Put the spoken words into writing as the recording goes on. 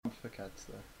cats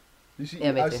though. You see,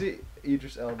 Yeah, me I too. see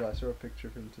Idris Elba. I saw a picture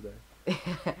of him today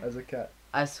as a cat.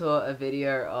 I saw a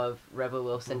video of Rebel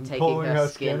Wilson taking Pulling her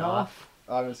skin off.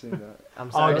 I haven't seen that. I'm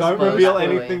Oh, sorry. don't spoiler, reveal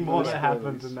spoiler. anything more that Spoilers.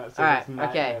 happens in that Alright, scene.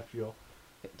 okay. Fuel.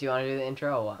 Do you want to do the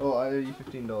intro or what? Oh, I owe you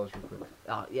 $15 real quick.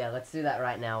 Oh, yeah, let's do that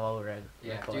right now while we're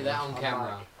Yeah, recording. do that on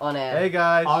camera. On air. Hey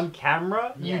guys. On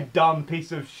camera? Yeah. You dumb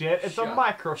piece of shit. It's a Shut-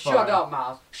 microphone. Shut up,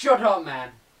 Miles. Shut up,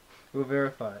 man. We'll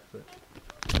verify it. But...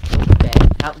 Okay.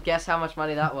 Guess how much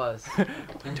money that was? We're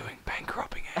doing bank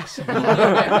robbing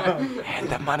ASMR. Hand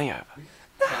the money over.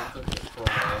 Sounds like a full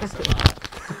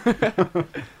ASMR.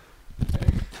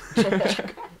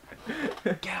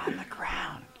 Get on the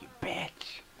ground, you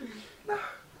bitch.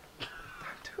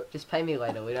 Just pay me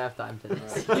later. We don't have time for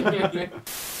this.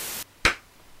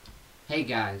 Hey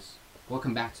guys,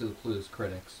 welcome back to the Clues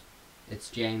Critics. It's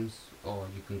James, or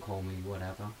you can call me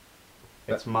whatever.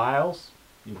 It's Miles.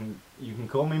 You can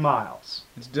call me Miles.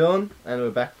 It's Dylan, and we're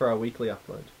back for our weekly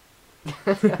upload.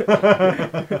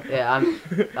 Yeah,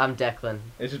 I'm Declan.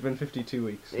 It's just been 52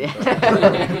 weeks. Yeah.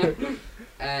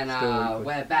 And Still weekly.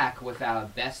 we're back with our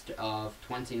best of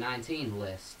 2019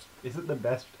 list. Is it the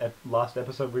best last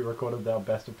episode we recorded? Our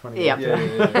best of 20. Yep.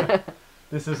 Yeah.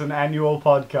 This is an annual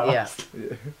podcast.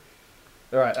 Yeah.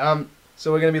 Yeah. Alright,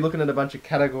 so we're going to be looking at a bunch of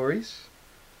categories.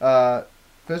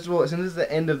 First of all, since it's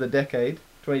the end of the decade,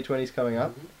 2020 is coming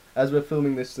up. As we're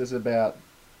filming this, there's about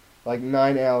like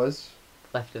 9 hours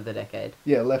Left of the decade.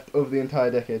 left of the entire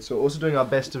decade. So we're also doing our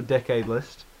best of decade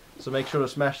list. So make sure to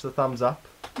smash the thumbs up.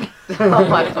 Oh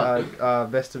my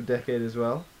god. Best of decade as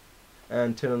well.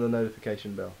 And turn on the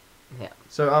notification bell. Yeah.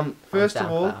 So first of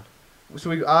all, SoundCloud. so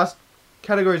we asked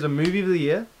categories of movie of the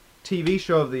year, TV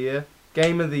show of the year,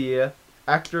 game of the year,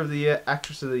 actor of the year,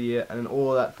 actress of the year, and then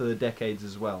all of that for the decades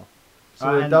as well.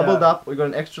 So we've And, doubled up. We've got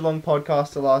an extra long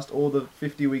podcast to last all the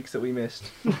 50 weeks that we missed.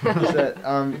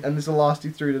 And this will last you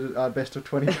through to our best of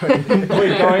 2020.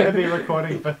 We're going to be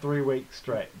recording for 3 weeks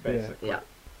straight, Yeah. basically. Yeah.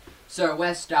 So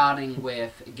we're starting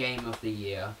with Game of the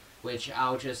Year, which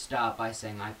I'll just start by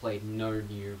saying I played no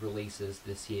new releases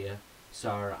this year,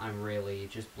 so I'm really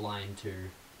just blind to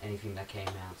anything that came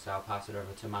out. So I'll pass it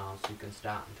over to Miles, who can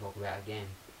start and talk about a game.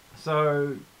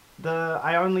 So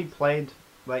I only played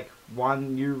like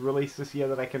one new release this year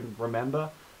that I can remember,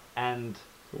 and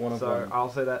One of so one. I'll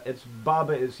say that it's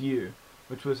Baba Is You,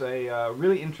 which was a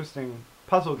really interesting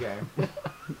puzzle game.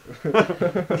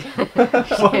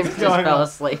 James just going fell on?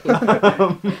 asleep.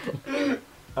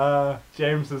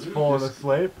 James has fallen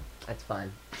asleep. That's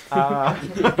fine.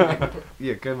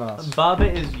 Yeah, go Mars. Baba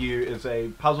Is You is a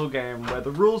puzzle game where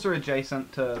the rules are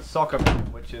adjacent to Soccer Ball,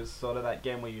 which is sort of that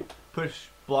game where you push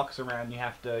blocks around, you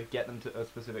have to get them to a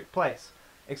specific place.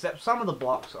 Except some of the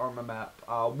blocks on the map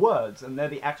are words, and they're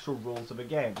the actual rules of a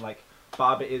game. Like,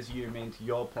 Baba Is You means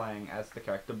you're playing as the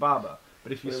character Baba.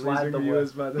 But if you slide the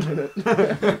word... by the minute.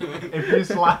 if you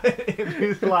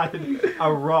slide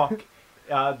a rock,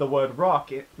 the word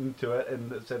rock into it,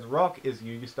 and it says rock is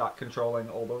you start controlling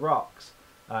all the rocks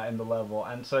in the level.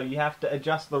 And so you have to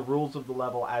adjust the rules of the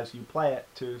level as you play it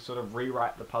to sort of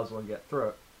rewrite the puzzle and get through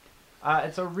it.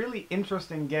 It's a really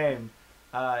interesting game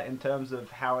in terms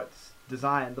of how it's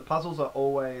designed. The puzzles are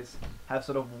always have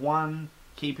sort of one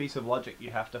key piece of logic you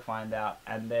have to find out,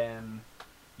 and then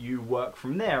you work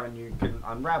from there and you can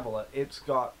unravel it. It's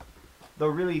got the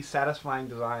really satisfying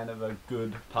design of a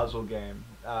good puzzle game,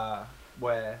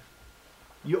 where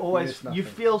you always you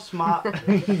feel smart.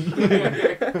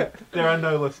 There are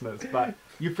no listeners, but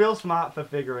you feel smart for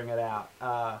figuring it out,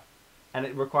 and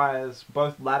it requires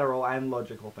both lateral and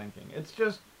logical thinking.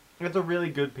 It's a really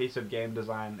good piece of game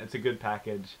design. It's a good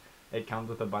package. It comes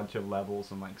with a bunch of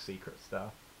levels and like secret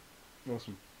stuff.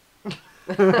 Awesome.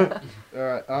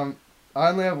 Alright, I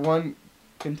only have one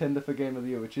contender for Game of the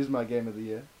Year, which is my Game of the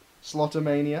Year.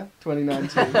 Slotomania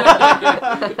 2019.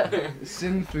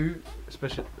 Sinfu,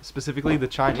 specifically the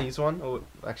Chinese one. Or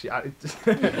actually, I don't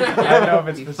know if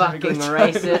it's You specifically fucking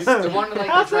Chinese. racist. The one with like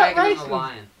How's the that dragon and the racist?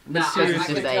 lion. Now, I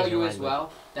seriously. can tell Asian you as language.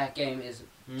 well, that game is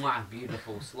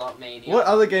beautiful. Slot Mania. What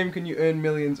other game can you earn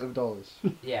millions of dollars?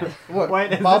 Yeah. What?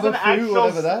 Wait, is Baba this an Fu,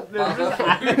 actual? whatever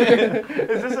that?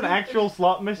 Is this an actual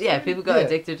slot machine? Yeah, people got Yeah.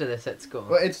 addicted to this at school.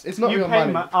 Well, it's not you real pay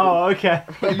money. Oh, okay.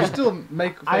 But you still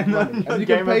make I fake know money. your And you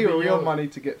Game can of pay the your real Year- money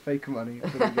to get fake money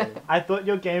for the game. I thought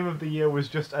your game of the year was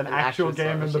just an An actual actual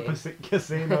game in slot the machine.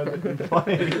 casino that you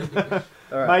played.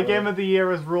 Alright, My game of the year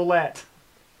is roulette.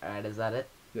 Alright, is that it?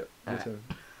 Yep, your Alright. turn.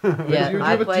 Yeah, do, you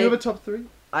I have a, do you have a played... top three?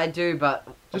 I do, but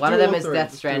Just one do of them all is three, Death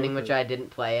just do Stranding, all which three. I didn't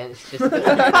play, and it's just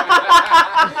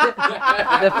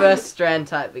the first Strand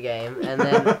type of game, and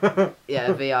then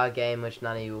yeah, a VR game which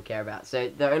none of you will care about. So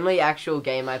the only actual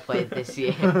game I played this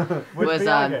year Which was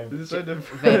VR game? This is so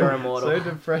Vader Immortal. So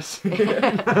depressing.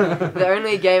 The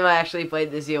only game I actually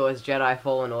played this year was Jedi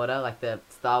Fallen Order, like the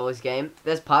Star Wars game.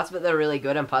 There's parts of it that are really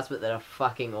good and parts of it that are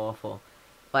fucking awful.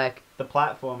 Like, The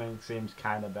platforming seems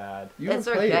kind of bad. You it's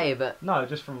haven't played okay, it. but No,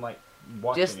 just from like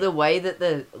watching just the way that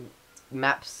the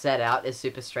map's set out is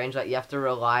super strange. Like, you have to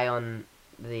rely on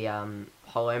the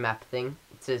holo map thing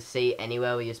to see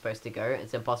anywhere where you're supposed to go.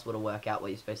 It's impossible to work out what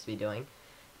you're supposed to be doing.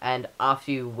 And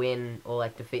after you win or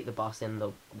like defeat the boss in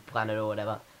the planet or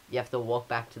whatever, you have to walk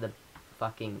back to the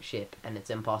fucking ship, and it's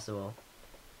impossible.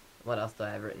 What else do I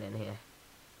have written in here?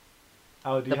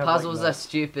 Oh, do you The have, puzzles like, are notes?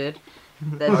 stupid.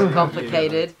 That's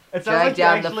complicated. It sounds drag like you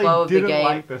down the actually flow of the didn't game,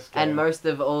 like this game. And most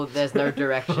of all, there's no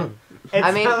direction. It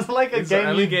I mean, sounds like a it's the game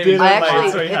only you game didn't I like,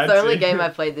 actually, so he it's had the only to. game I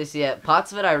played this year.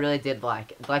 Parts of it I really did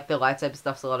like the lightsaber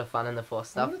stuff's a lot of fun and the Force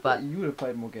I stuff, would've but thought you would have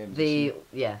played more games. this the year.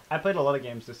 yeah, I played a lot of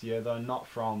games this year, though not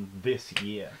from this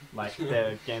year. Like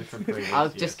they're games from previous I'll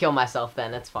years. just kill myself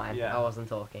then. It's fine. Yeah. I wasn't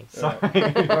talking. Sorry.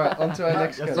 Alright, on to our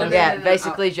next Yes, category. sir. Yeah, no,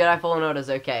 basically Jedi Fallen Order is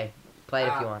okay. Play it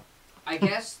if you want. I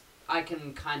guess I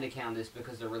can kind of count this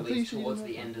because it thought you released said you towards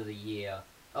didn't the like end of the year.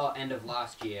 Oh, end of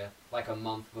last year, like a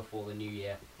month before the new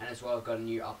year. And as well, I've got a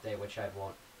new update which I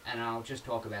bought. And I'll just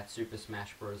talk about Super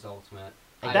Smash Bros. Ultimate.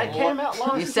 I That bought- came out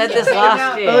last You said year. this Came last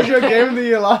out- That was year. your game of the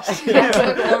year last year. That's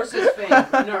the closest thing.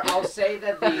 No, I'll say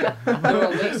that the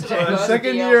release of the first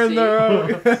Second DLC, year in a row.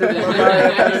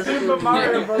 Super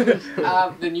Mario Brothers.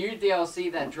 The new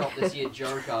DLC that dropped this year,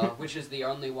 Joker, which is the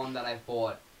only one that I've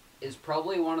bought, is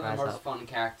probably one of the Nice most help. fun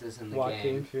characters in the Joaquin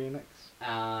game. Phoenix.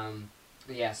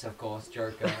 Yes, of course,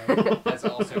 Joker. That's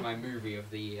also my movie of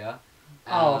the year.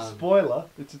 Oh, Um, spoiler.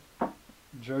 It's a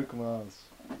joke, Mars.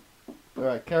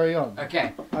 Alright, carry on.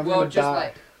 Okay, I'm well, gonna just die.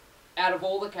 like, out of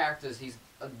all the characters, he's,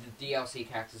 the DLC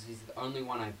characters, he's the only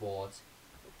one I bought.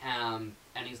 And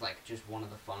he's like just one of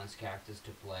the funnest characters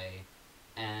to play.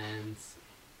 And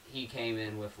he came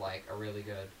in with like a really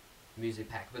good music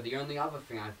pack. But the only other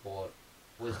thing I've bought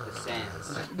was the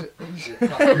Sands.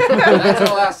 That's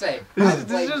all I'll say. This I is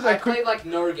played, just I a quick- played like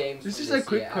no games. This from is this a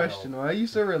quick year at question. all. Why are you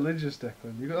so religious,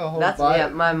 Declan? You got a whole That's Bible. yeah.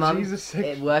 My mum Jesus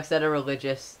it works at a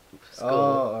religious school,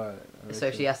 Oh, alright. so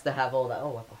she has to have all that. Oh,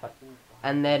 what the fuck?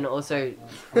 And then also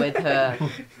with her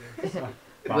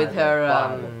with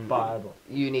her Bible.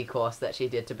 uni course that she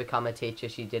did to become a teacher,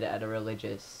 she did it at a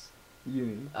religious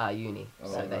Uni. uni, Oh,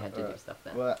 so they alright, had to do alright. stuff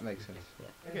there. Well, that makes sense. Yeah.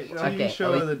 Okay, Okay, TV show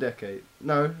are we- of the decade.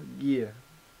 No, year.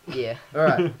 Yeah.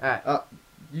 Alright, Alright.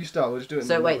 you start. We'll just do it in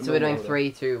So the wait, so we're doing normal order.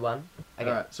 3, 2, 1. Okay.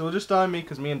 Alright, so we'll just start on me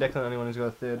because me and Declan are the only one who's got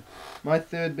a third. My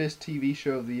third best TV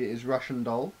show of the year is Russian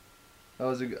Doll. That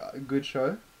was a good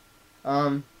show.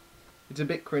 It's a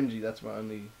bit cringy. That's my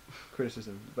only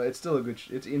criticism, but it's still a good.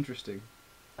 It's interesting.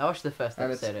 I watched the first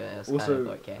And it's episode and it was Also, kind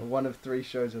of okay. one of 3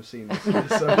 shows I've seen this year,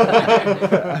 so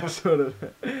I sort of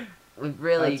We've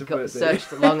really had to put it there.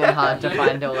 searched long and hard to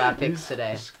find all our picks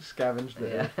today. scavenged the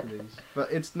Yeah. earth for these.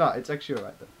 But it's not. It's actually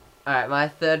alright though. Alright, my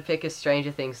third pick is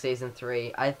Stranger Things Season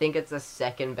 3. I think it's the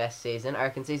second best season. I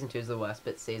reckon Season 2 is the worst,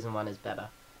 but Season 1 is better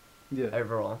Yeah.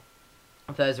 overall.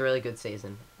 I thought it was a really good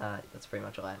season. That's pretty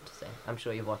much all I have to say. I'm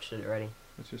sure you've watched it already.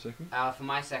 What's your second? For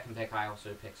my second pick, I also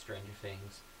picked Stranger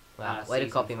Things. Wow, way to Season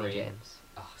copy 3. me, James.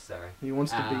 Oh, sorry. He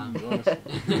wants to Um, be you,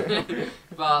 honestly.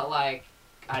 But like,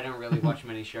 I don't really watch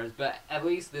many shows, but at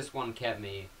least this one kept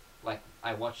me. Like,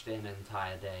 I watched it an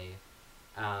entire day.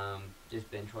 Just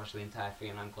binge watched the entire thing,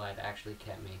 and I'm glad it actually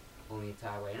kept me on the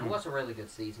entire way. And it was a really good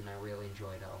season. I really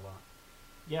enjoyed it a lot.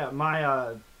 Yeah,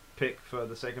 my pick for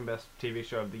the second best TV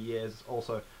show of the year is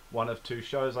also one of 2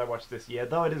 shows I watched this year,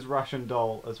 though it is Russian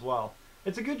Doll as well.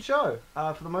 It's a good show.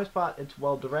 For the most part, it's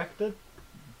well directed.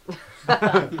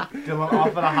 Dylan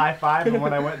offered a high five, and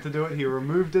when I went to do it, he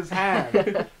removed his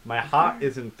hand. My heart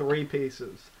is in 3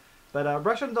 pieces. But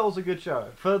Russian Doll's a good show.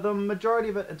 For the majority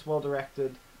of it, it's well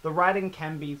directed. The writing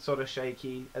can be sort of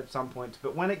shaky at some points,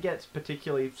 but when it gets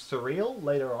particularly surreal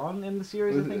later on in the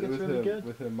series, I think it's really her, good.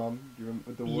 With her mum, do you remember,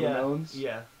 with the Yeah, watermelons?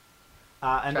 yeah.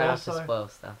 And Try not to also, spoil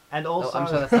stuff. and Oh, also, I'm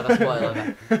sure that's not a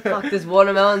spoiler. But fuck, there's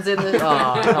watermelons in this.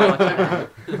 Oh,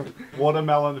 come on.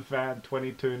 Watermelon fan,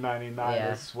 $22.99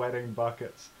 Yeah. is sweating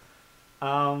buckets.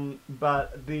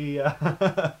 But the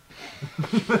Oh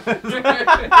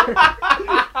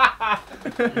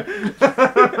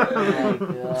my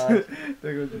god.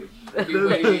 There goes- Be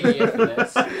waiting a year for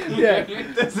this. Yeah.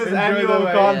 this is Enjoy annual the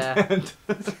way. content.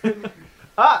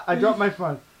 I dropped my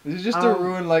phone. This is just to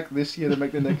ruin like this year to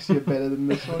make the next year better than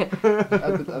this one.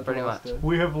 Pretty much.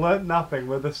 We have learnt nothing.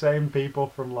 We're the same people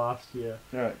from last year.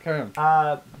 Alright, carry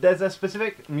on. There's a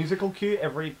specific musical cue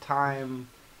every time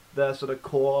the sort of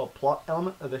core plot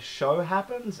element of the show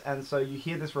happens, and so you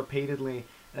hear this repeatedly,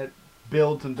 and it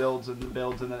builds and builds and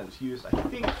builds, and then it's used, I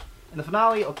think, in the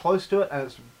finale or close to it, and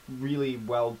it's really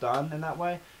well done in that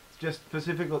way. It's just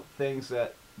specific things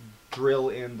that drill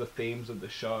in the themes of the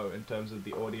show in terms of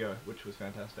the audio, which was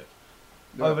fantastic.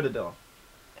 Yeah. Over to Dylan.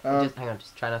 Just hang on,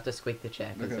 just try not to squeak the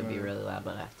chair because Okay, it'd be no. really loud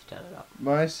when I have to turn it up.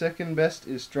 My second best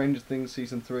is Stranger Things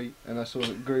Season 3, and I sort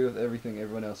of agree with everything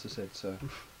everyone else has said, so...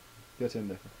 Your turn,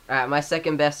 Declan. Alright, my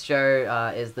second best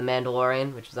show is The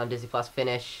Mandalorian, which was on Disney Plus,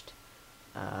 finished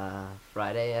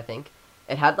Friday, I think.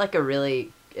 It had like a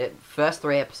really... first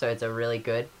 3 episodes are really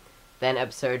good, then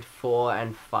episode 4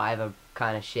 and 5 are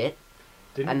kind of shit.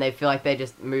 And they feel like they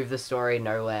just move the story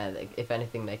nowhere. If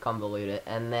anything, they convolute it.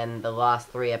 And then the last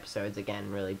 3 episodes,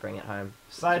 again, really bring it home.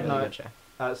 Side It's a really note, good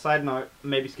show. Side note,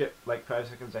 maybe skip like 5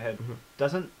 seconds ahead. Mhm.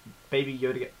 Doesn't Baby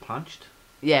Yoda get punched?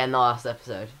 Yeah, in the last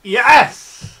episode.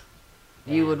 Yes!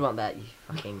 You Yeah. would want that, you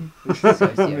fucking Me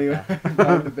sociopath.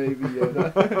 I'm the Baby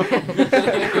Yoda.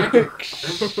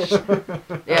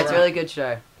 Yeah, it's a really good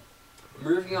show.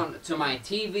 Moving on to my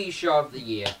TV show of the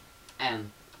year,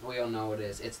 and we all know what it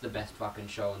is. It's the best fucking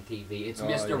show on TV. It's Oh,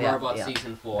 Mr. yeah. Robot Yeah.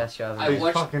 Season 4. Best show ever. I These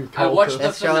watched- fucking I watched cultists. the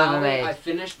Best show ever finale. made. I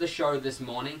finished the show this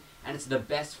morning, and it's the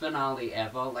best finale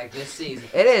ever. Like this season.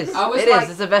 It is. I was It is. like-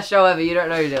 It's the best show ever. You don't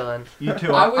know, Dylan. You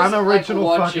two I are was, like, unoriginal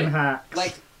watching- fucking hacks.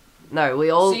 Like No, we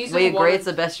Season agree one- it's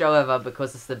the best show ever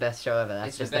because it's the best show ever. That's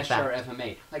it's the just best a show fact. ever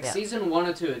made. Like Yeah. season 1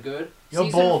 or 2 are good. You're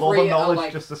season bald, all 3 the are knowledge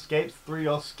like, just escapes through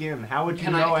your skin. How would you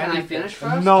Can I- know can I anything? finish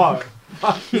first? No.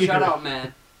 Fuck you. Shut up,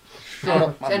 man. Shut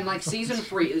up, man. And like season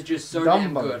 3 is just so Dumbo.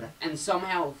 damn good, and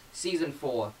somehow season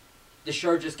 4, the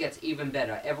show just gets even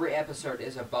better. Every episode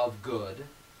is above good,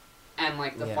 and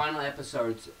like the Yeah. final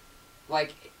episodes,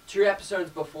 like 2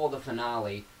 episodes before the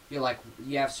finale, you're like,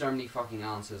 you have so many fucking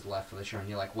answers left for the show, and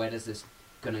you're like, where does this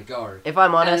gonna go? If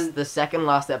I'm honest, And- the second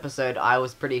last episode, I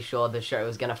was pretty sure the show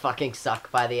was gonna fucking suck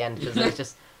by the end because there's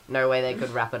just no way they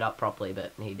could wrap it up properly,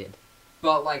 but he did.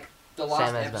 But like the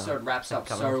last Sam Esmail. episode wraps up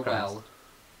Come so on, Christ. well.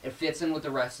 It fits in with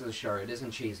the rest of the show. It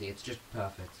isn't cheesy. It's just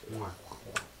perfect. Mwah.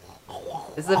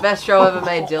 It's the best show ever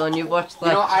made, Dylan. You've watched You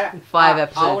like know, I, 5 I,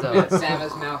 episodes I'll of admit, it. Sam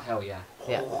Esmail, hell yeah.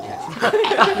 Yeah.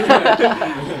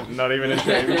 Yeah. Not even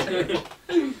ashamed.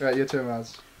 Right, your turn,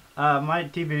 Maz. My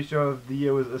TV show of the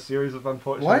year was A Series of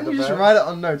Unfortunate Why didn't you just Events. write it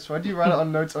on notes? Why do you write it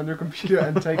on notes on your computer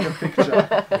and take a picture?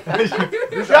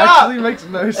 This Shut up! actually makes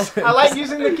no sense. I like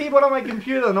using the keyboard on my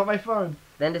computer, not my phone.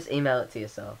 Then just email it to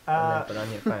yourself and then put it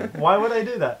on your phone. Why would I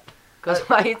do that? Because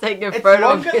why are you taking a It's photo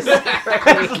of longer, yourself?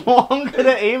 it's longer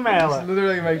to email This it.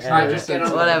 literally makes Yeah, no Alright, just get sense.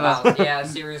 on Whatever. with it. Yeah, a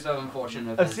series of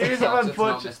unfortunate events. series It of sucks, it's not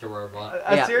unfortunate- Mr. Robot.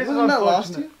 A Yeah. series Wasn't of that last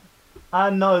unfortunate.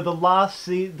 year? No,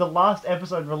 the last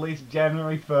episode released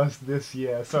January 1st this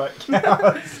year, so it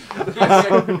counts.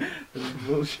 This is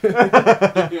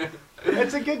bullshit.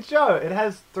 It's a good show. It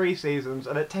has 3 seasons,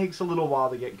 and it takes a little while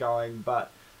to get going,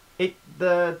 but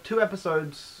the 2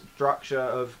 episodes structure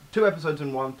of 2 episodes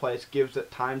in one place gives it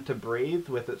time to breathe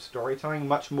with its storytelling,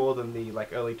 much more than the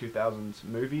like early 2000s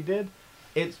movie did.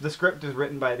 The script is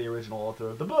written by the original author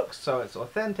of the books, so it's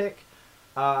authentic.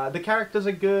 The characters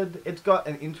are good. It's got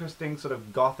an interesting sort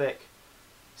of gothic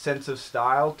sense of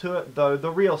style to it, though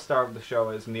the real star of the show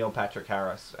is Neil Patrick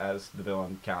Harris as the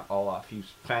villain Count Olaf.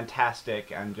 He's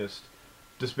fantastic and just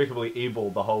despicably evil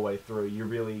the whole way through. You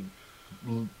really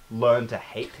learn to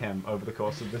hate him over the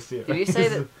course of this series. Did you say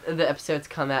that the episodes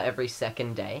come out every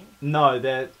second day? No,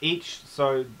 there's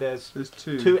 2.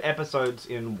 2 episodes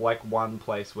in like one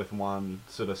place with one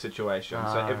sort of situation.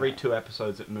 So Ah. every 2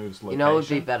 episodes it moves location. You know, it would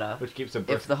be better which keeps a if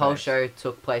brisk the whole pace. show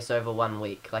took place over 1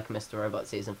 week, like Mr. Robot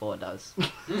Season 4 does.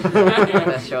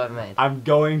 Best show I've made. I'm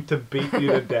going to beat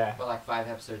you to death. But like 5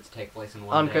 episodes take place in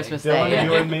one On day. Christmas Dylan, Day.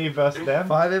 you and me versus them.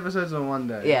 5 episodes on one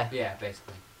day. Yeah. Yeah,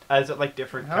 basically. Is it like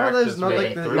different How are characters? those not moving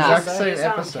like the through Nah. exact the same Based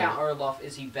on episode? Count Orloff,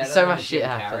 is he better So than much shit Jim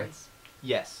Carrey? happens.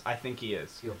 Yes, I think he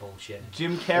is. You're bullshit.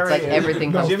 Jim Carrey. It's like is-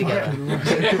 everything comes Jim together.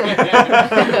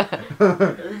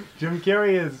 Jim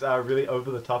Carrey is really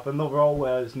over the top in the role,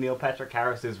 whereas Neil Patrick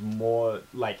Harris is more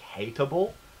like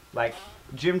hateable. Like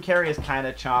Jim Carrey is kind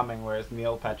of charming, whereas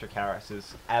Neil Patrick Harris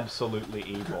is absolutely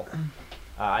evil.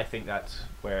 I think that's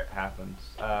where it happens.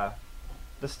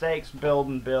 The stakes build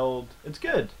and build. It's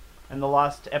good, and the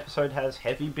last episode has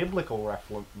heavy biblical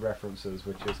references,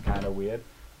 which is kind of weird.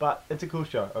 But it's a cool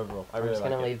show overall. I I'm really just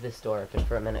like gonna it. leave this door open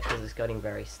for a minute because it's getting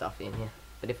very stuffy in here.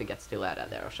 But if it gets too loud out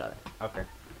there, I'll shut it. Okay.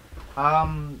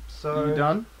 So You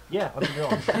done? Yeah, let's go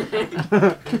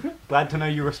on. Glad to know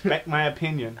you respect my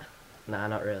opinion. Nah,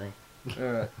 not really.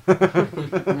 Alright.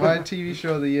 My TV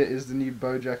show of the year is the new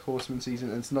BoJack Horseman season,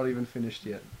 and it's not even finished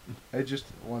yet. It's just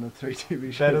one of 3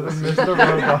 TV shows. Better than Mr.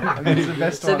 Robot. I think it's the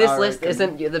best So one, this I list reckon.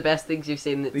 isn't the best things you've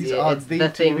seen this These year. are It's the the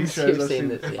TV things shows you've I've seen seen.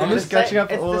 this year. I'm just It's the catching up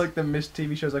same- on all it's the- like the missed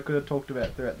TV shows I could have talked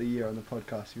about throughout the year on the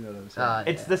podcast. You know what I'm saying? Ah,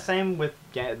 It's yeah. the same with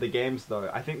the games,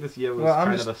 though. I think this year was Well, I'm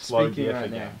kind just of a slow speaking year right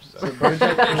for now. games. So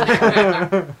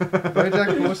So.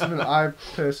 BoJack Horseman, I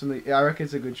personally, I reckon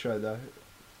it's a good show though.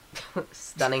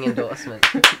 Stunning endorsement.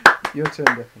 Your turn,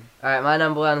 Declan. Alright, my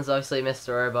number one is obviously Mr.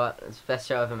 Robot. It's the best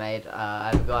show ever made.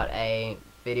 I've got a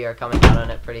video coming out on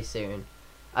it pretty soon.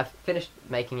 I finished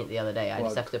making it the other day. I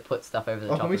just Plug. have to put stuff over the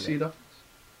Oh, top can we of see it. that?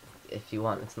 If you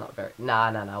want, it's not very...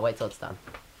 Nah, wait till it's done.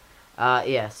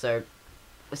 Yeah, so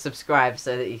subscribe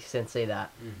so that you can see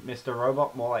that. Mr.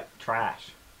 Robot, more like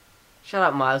trash. Shut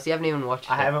up, Miles. You haven't even watched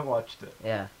it. I haven't watched it.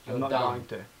 Yeah. I'm You're not dumb. going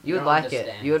to. You would don't like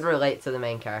understand. it. You would relate to the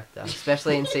main character,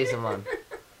 especially in season 1.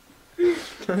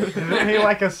 Isn't he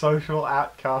like a social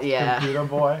outcast Yeah. computer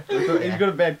boy? He's got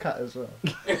a bad cut as well.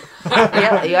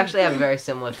 Yeah, you actually have a very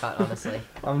similar cut, honestly.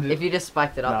 I'm If you just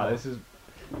spiked it up. No, more. this is.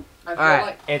 I feel Alright.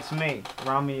 like It's me.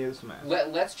 Rami is man.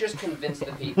 let's just convince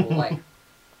the people. Like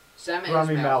Sam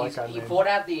Rami Malek, Ismail, I he mean. thought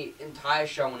out the entire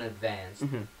show in advance,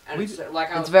 Mhm. and We it's like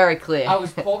I It's was, very clear. I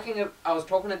was talking to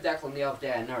Declan the other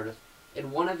day. I noticed in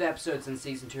one of the episodes in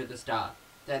season 2 at the start,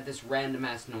 they had this random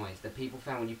ass noise that people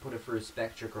found when you put it through a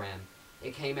spectrogram.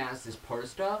 It came out as this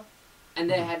poster, and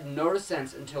they had no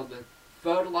sense until the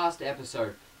third last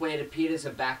episode where it appeared as a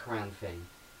background thing,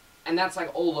 and that's like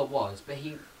all it was. But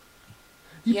he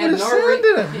You had put a no sound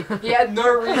in it. he had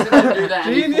no reason to do that.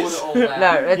 And he thought Genius. it all out.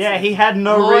 No, it's Yeah, he had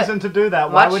no more- reason to do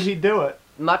that. Why much- would he do it?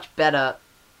 much better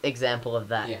example of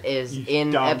that Yeah. is You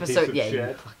in dumb piece episode of you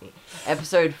shit. fucking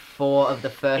episode 4 of the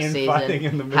first Infighting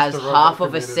season in the has Mr. Robot half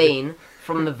of a community. scene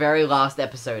from the very last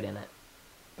episode in it.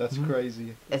 That's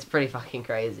crazy. It's pretty fucking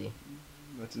crazy.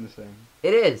 That's insane.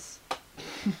 It is.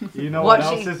 You know what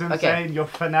Watching- else is okay. insane? Your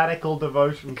fanatical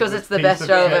devotion. to Because this it's the piece best of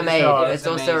show shit ever made. show. It's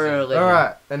also amazing. a religion.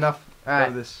 Alright, enough Alright.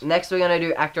 of this. Next we're gonna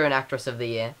do actor and actress of the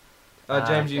year.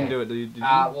 James, you okay. can do it. Did you?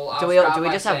 Well, I'll Do we start do we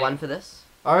by just have saying- one for this?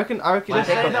 I reckon. Just Pick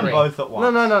say or them three. both at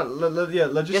once. No.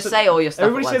 Let's Just say all your stuff.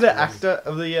 Everybody at say once the for this. actor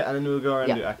of the year, and then we'll go around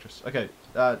and Yeah. do actress. Okay.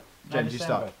 James, you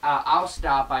start. I'll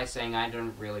start by saying I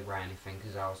didn't really write anything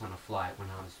because I was on a flight when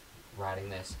I was writing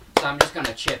this. So I'm just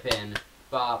gonna chip in,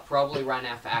 but probably right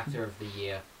now for actor of the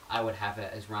year, I would have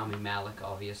it as Rami Malek,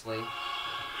 obviously.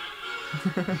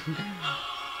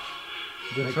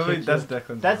 Gonna Probably kick that's you.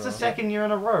 Declan's. That's as the well. second year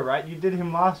in a row, right? You did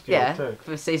him last year Yeah, too.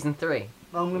 for season 3.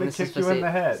 I'm gonna This is kick for you in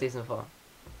the head. Season 4.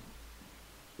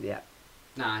 Yeah,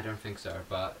 Nah, I don't think so.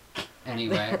 But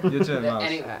anyway, Your turn, Miles.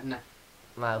 anyway, no,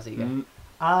 Miles, you go.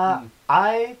 Mm,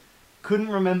 I couldn't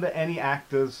remember any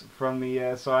actors from the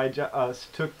year, so I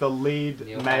just took the lead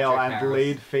Neil male Patrick and Harris.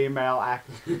 lead female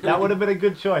actors. That would have been a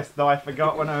good choice, though I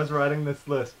forgot when I was writing this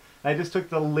list. I just took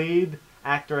the lead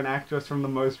actor and actress from the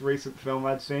most recent film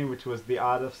I'd seen, which was The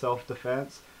Art of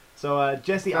Self-Defense. So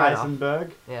Jesse Fair enough.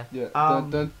 Eisenberg. Yeah. Um,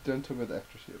 don't talk about the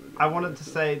actress yet. I wanted to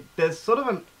say there's sort of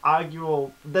an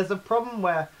arguable. There's a problem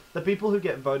where the people who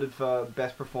get voted for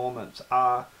best performance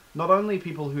are not only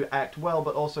people who act well,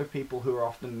 but also people who are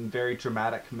often in very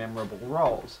dramatic, memorable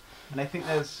roles. And I think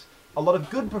there's a lot of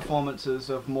good performances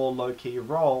of more low-key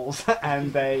roles,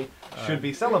 and they should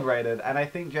be celebrated. And I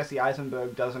think Jesse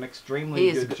Eisenberg does an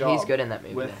extremely good job He's good in that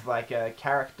movie. with like a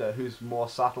character who's more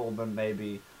subtle than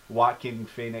maybe Joaquin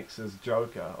Phoenix's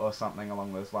Joker or something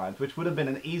along those lines, which would have been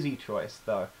an easy choice,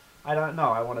 though. I don't know.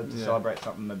 I wanted to Yeah. celebrate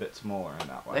something a bit smaller in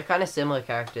that They're way. kind of similar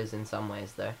characters in some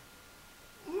ways, though.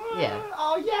 Yeah.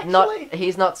 Oh, yeah, actually.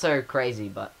 He's not so crazy,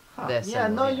 but Huh. they're Yeah,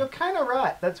 similar. no, you're kind of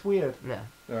right. That's weird. Yeah,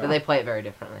 Alright. but they play it very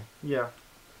differently. Yeah.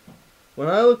 When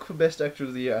I look for best actor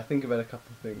of the year, I think about a couple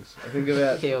of things. I think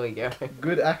about Here we go.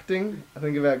 good acting. I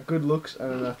think about good looks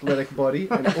and an athletic body,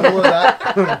 and all of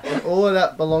that, and all of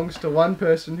that belongs to one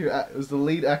person who was the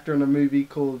lead actor in a movie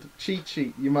called Cheat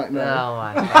Sheet. You might Oh know.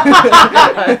 my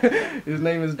god. His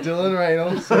name is Dylan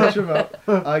Reynolds. Search him up.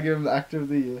 I give him the actor of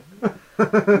the year.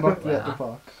 Knocked it out the Wow.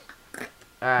 park.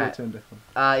 Your Alright. turn,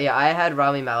 Declan. Yeah, I had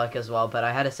Rami Malek as well, but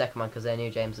I had a second one because I knew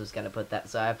James was going to put that.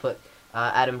 So I put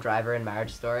Adam Driver in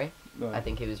Marriage Story. No. I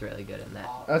think he was really good in that.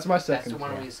 Oh, That's my that's second. the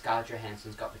one yeah. where Scarlett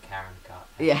Johansson's got the Karen cut.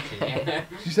 Yeah.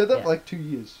 She said that Yeah. for like 2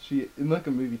 years. She in like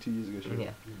a movie 2 years ago. She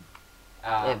Yeah.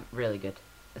 Uh, Really good.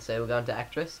 So we're going to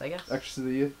actress, I guess? Actress of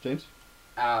the year, James.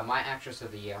 my actress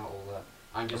of the year,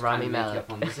 I'm just Rami kind of Malek.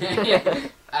 up on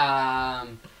this.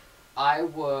 I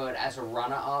would, as a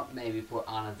runner-up, maybe put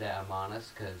Ana de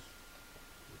Armas because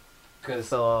because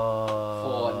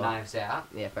For Knives Out.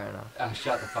 Yeah, fair enough.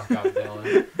 Shut the fuck up,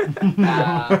 Dylan.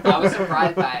 I was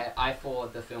surprised by it. I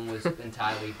thought the film was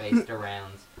entirely based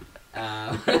around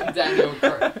Daniel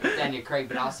Craig,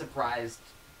 but I was surprised.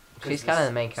 'Cause She's kind of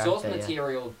the main character. source Yeah.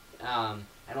 material and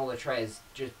all the trailers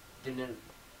just didn't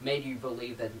made you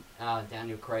believe that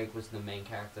Daniel Craig was the main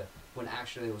character when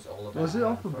actually it was all about. Was it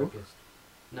off the book? focused.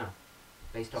 No,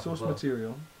 based off Source the book.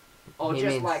 material. Or He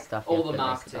just means like stuff you all have the to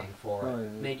mix it marketing up. for it Oh, yeah.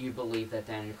 made you believe that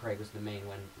Daniel Craig was the main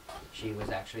when she was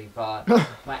actually. But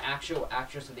my actual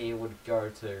actress of the year would go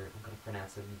to. I'm gonna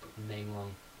pronounce her name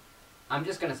wrong. I'm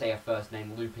just gonna say her first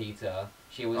name, Lupita.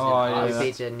 She was Oh, in yeah. Us.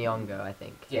 Lupita Nyong'o, I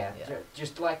think. Yeah,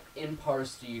 just like in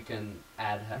post, you can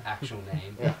add her actual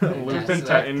name. Yeah.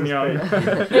 Lupita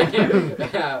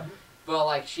Nyong'o. But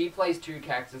like she plays two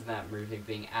characters in that movie,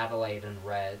 being Adelaide and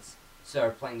Reds.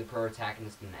 So playing the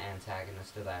protagonist and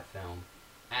antagonist of that film,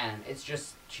 and it's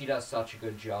just she does such a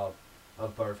good job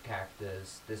of both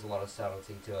characters. There's a lot of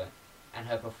subtlety to it, and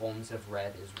her performance of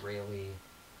Red is really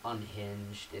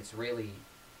unhinged. It's really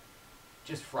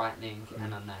just frightening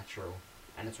and unnatural,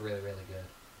 and it's really really good.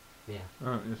 Yeah.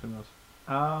 Oh, yes, it was.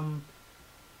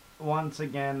 Once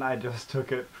again, I just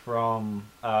took it from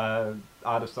Art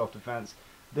of Self-Defense.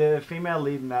 The female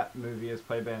lead in that movie is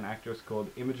played by an actress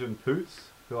called Imogen Poots,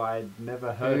 who I'd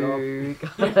never heard of.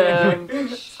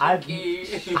 I'd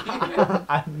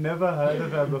never heard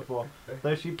of her before.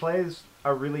 Though she plays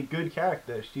a really good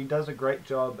character. She does a great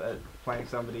job at playing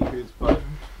somebody who's both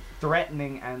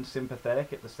threatening and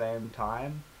sympathetic at the same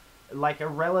time. Like a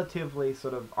relatively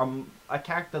sort of a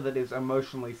character that is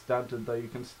emotionally stunted, though you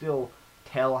can still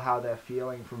tell how they're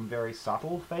feeling from very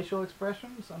subtle facial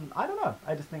expressions. And I don't know.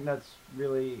 I just think that's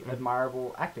really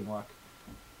admirable acting work.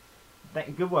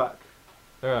 Good work.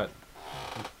 Alright.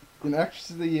 In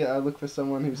actress of the year, I look for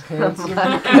someone who's handsome,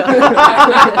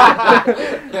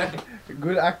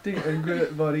 good acting, and good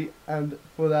at body. And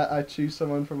for that, I choose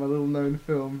someone from a little known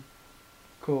film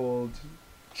called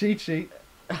Cheat Sheet,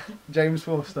 James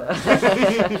Forster.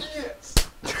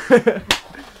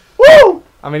 Woo!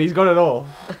 I mean, he's got it all.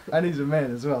 And he's a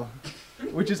man as well.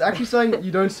 Which is actually something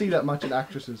you don't see that much in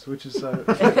actresses, which is so...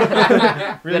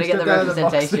 Gotta get the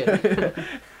representation.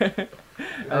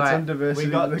 And some diversity.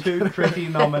 We got 2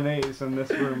 Critty nominees in this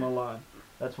room alone.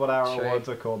 That's what our True. awards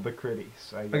are called, the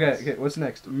Critties, I guess. Okay, what's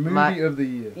next? Movie of the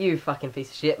year. You fucking piece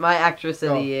of shit. My actress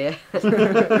of Oh. the year.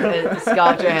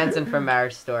 Scarlett Johansson from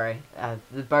Marriage Story.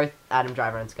 Both Adam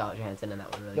Driver and Scarlett Johansson in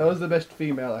that one really That good. was the best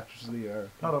female actress of the year.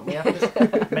 Hold on, Yeah.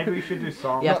 maybe we should do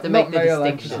songs. You have to Not make the male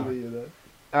actress distinction. of the year, though.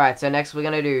 Alright, so next we're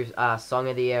gonna do Song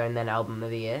of the Year and then Album of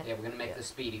the Year. Yeah, we're gonna make this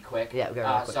speedy quick. Yeah, we'll go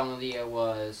real quick. Song of the year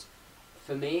was,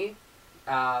 for me,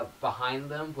 behind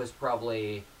them was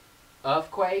probably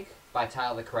Earthquake by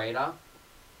Tyler the Creator,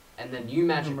 and then You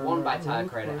Magic One by Tyler the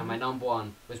Creator, and my number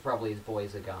one was probably His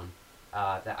Boy's a Gun.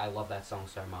 That I love that song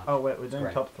so much. Oh, wait, we're It's doing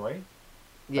great. top 3?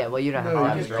 Yeah, well you don't have No, to you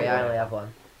have just three, got I one. only have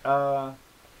one.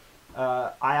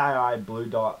 I Blue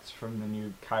Dots from the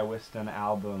new Kai Weston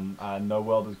album, No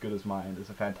World As Good As Mine, is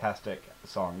a fantastic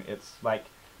song. It's like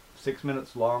 6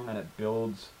 minutes long and it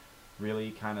builds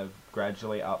really kind of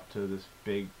gradually up to this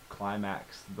big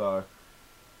climax, though.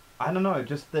 I don't know,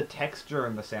 just the texture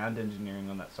and the sound engineering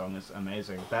on that song is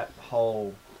amazing. That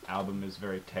whole album is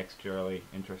very texturally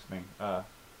interesting. I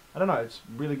don't know, it's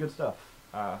really good stuff.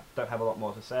 Don't have a lot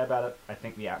more to say about it. I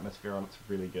think the atmosphere on it's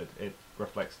really good. It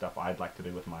reflects stuff I'd like to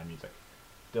do with my music.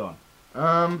 Dylan.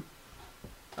 I'm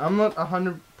not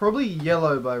 100... Probably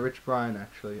Yellow by Rich Brian,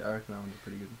 actually. I reckon that one's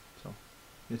pretty good. So,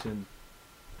 it's in.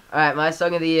 Alright, my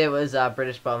Song of the Year was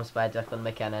British Bombs by Declan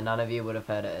McKenna. None of you would have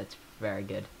heard it. It's very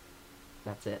good.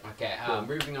 That's it. Okay,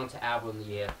 moving on to album of the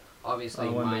year. Obviously,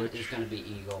 I wonder mine which. is going to be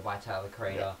Eagle by Tyler the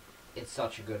Creator. It's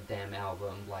such a good damn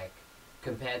album. Like,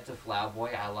 compared to Flower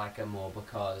Boy, I like it more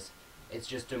because it's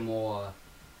just a more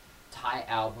tight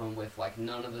album with like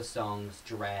none of the songs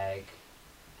drag,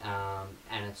 and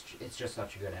it's just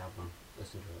such a good album.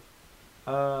 Listen to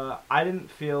it. I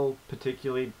didn't feel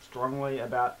particularly strongly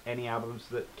about any albums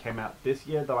that came out this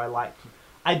year, though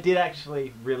I did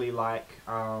actually really like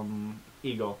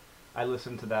Eagle. I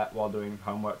listened to that while doing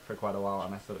homework for quite a while,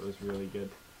 and I thought it was really good.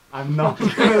 I'm not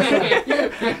gonna say...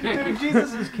 Dude,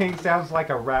 Jesus is King sounds like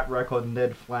a rap record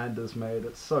Ned Flanders made.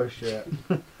 It's so shit.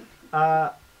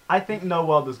 I think No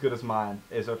World As Good As Mine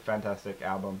is a fantastic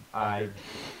album. Kai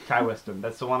Weston,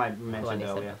 that's the one I mentioned Like I said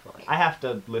earlier. before. I have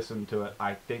to listen to it,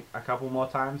 I think, a couple more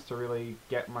times to really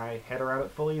get my head around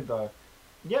it fully, though.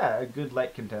 Yeah, a good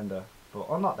late contender.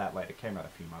 Or not that late, it came out a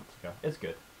few months ago. It's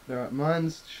good. Alright,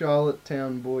 mine's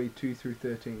Charlottetown Boy 2 through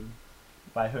 13.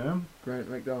 By whom? Grant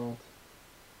McDonald.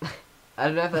 I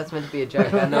don't know if that's meant to be a joke.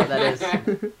 I don't know what that is.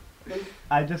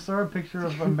 I just saw a picture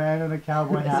of a man in a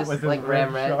cowboy Is hat this with like his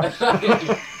Ram red Red? shirt.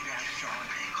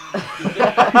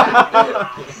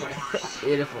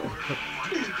 Beautiful.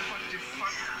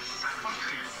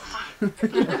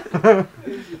 Alright,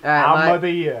 Album of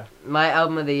the year. my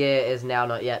album of the year is Now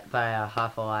Not Yet by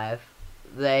Half Alive.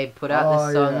 They put out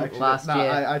this song last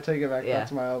year. I take it back. Yeah.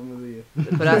 That's my album of the year.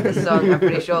 They put out this song, I'm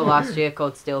pretty sure last year,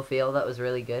 called Still Feel. That was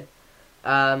really good.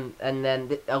 And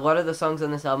then a lot of the songs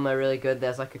on this album are really good.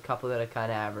 There's like a couple that are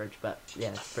kind of average, but yeah,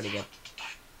 it's pretty good.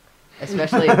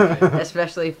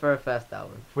 Especially for a first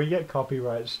album. If we get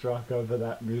copyright struck over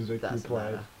that music Doesn't you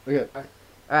played. matter. Okay.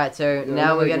 Alright, so Yeah,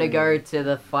 now we're we're gonna gonna go go. to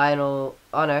the final.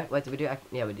 Oh no, wait, did we do?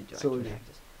 Yeah, we did do Solution.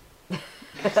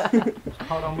 actors.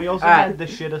 Hold on, we also Alright. had the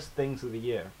shittest things of the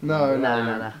year. No, no,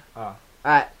 No. Oh.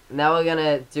 Alright, now we're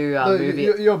gonna do No, movie.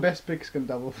 your best picks can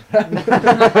double that.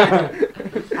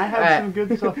 I have Alright. some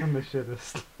good stuff in the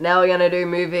shittest. Now we're gonna do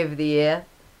movie of the year,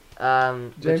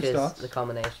 which James is starts. the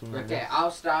combination. of Okay, this.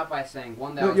 I'll start by saying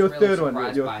one that I No, was your really third one.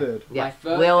 surprised Your by. third. Yeah, My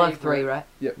third Wheel of favorite- Three, right?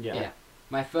 Yeah.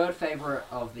 My third favorite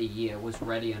of the year was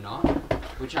Ready or Not,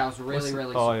 which I was really,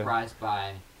 really oh, yeah. surprised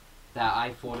by. That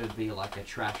I thought it'd be like a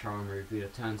trash horror movie.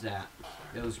 It turns out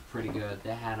it was pretty good.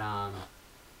 They had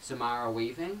Samara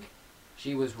Weaving.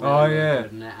 She was really, Oh, really yeah.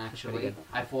 good in it. pretty Actually, good.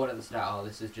 I thought at the start, oh,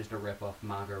 this is just a rip off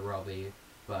Margot Robbie,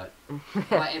 but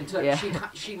like, Yeah.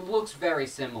 she looks very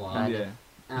similar. Kinda. Yeah.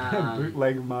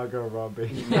 Bootleg Margot Robbie.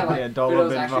 Yeah, like, Yeah, but dollar it was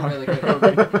bin actually Margot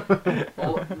really good.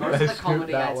 Well, most They of the scooped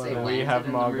comedy that I'd one say out. We landed have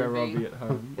in Margot the movie. Robbie at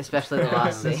home. Especially the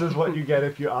last This scene. is what you get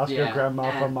if you ask your Yeah,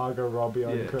 grandma for and- Margot Robbie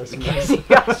on Yeah. Christmas.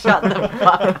 Shut the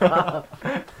fuck up.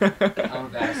 I'm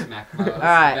about to smack my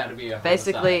Alright, about to be a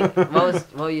Basically, homicide.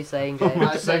 what were you saying, James?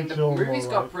 I was saying the Sexual movie's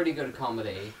more got like- pretty good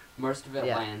comedy. Most of it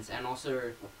Yeah. lands, and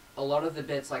also a lot of the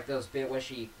bits, like there was a bit where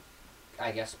she,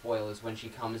 I guess spoilers, when she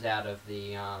comes out of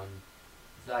the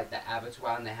like the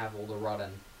abattoir and they have all the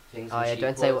rotten things. Oh and yeah, she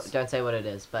don't say what it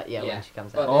is, but yeah, Yeah. when she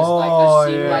comes But out. there's like Oh, a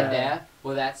scene yeah. right there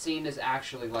where that scene is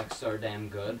actually like so damn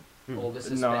good. Mm. All the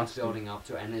suspense Nasty. building up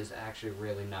to it, and is actually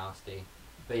really nasty.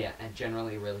 But yeah, and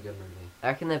generally a really good movie. I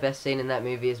reckon the best scene in that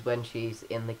movie is when she's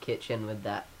in the kitchen with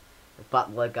that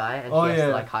butler guy and Oh, she has yeah.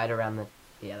 to like hide around the.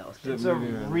 Yeah, that was good. It's a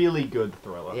movie, man. really good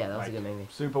thriller. Yeah, that was a like, good movie.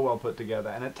 Super well put together,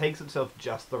 and it takes itself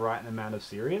just the right amount of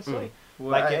seriously. Well,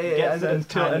 Like, it gets that it's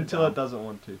kinda until dumb. it doesn't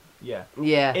want to. Yeah.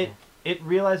 Yeah. It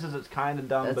realizes it's kind of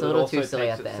dumb, It's but a it little also too silly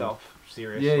takes at the end. itself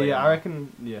seriously. Yeah, yeah. enough. I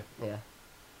reckon. Yeah. Yeah.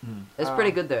 Hmm. It's pretty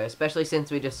Um, good though, especially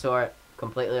since we just saw it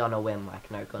completely on a whim, like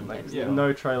no Like, context. yeah. at all.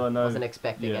 no trailer, no. Wasn't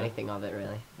expecting yeah. anything of it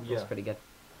really. It was Yeah. pretty good.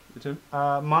 Tim?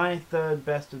 My third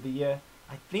best of the year,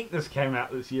 I think this came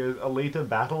out this year, is Alita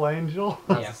Battle Angel.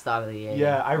 That was Yeah. the start of the year.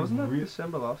 Yeah, I Wasn't that really.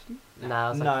 December last year? No, it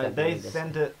was like No, February they this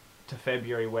sent year. it to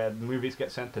February where movies get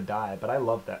sent to die, but I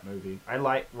love that movie. I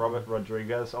like Robert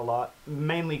Rodriguez a lot,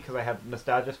 mainly because I have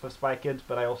nostalgia for Spy Kids,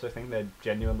 but I also think they're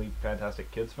genuinely fantastic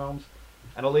kids films.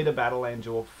 And Alita Battle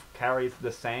Angel carries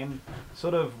the same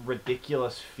sort of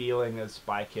ridiculous feeling as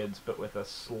Spy Kids, but with a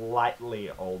slightly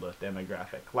older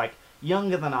demographic. Like,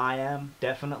 younger than I am,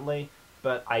 definitely,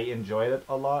 but I enjoyed it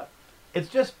a lot. It's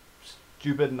just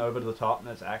stupid and over the top in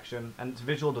its action, and its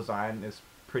visual design is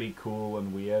pretty cool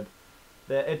and weird.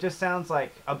 It just sounds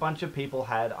like a bunch of people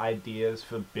had ideas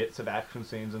for bits of action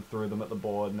scenes and threw them at the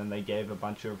board, and then they gave a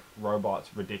bunch of robots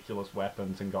ridiculous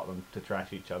weapons and got them to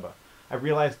trash each other. I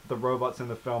realized the robots in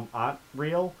the film aren't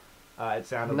real. It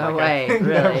sounded No like way, I think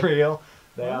really? they're real.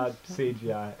 They are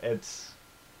CGI. It's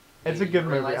a You good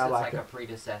movie. realize I it's like like it. a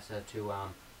predecessor to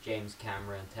James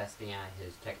Cameron testing out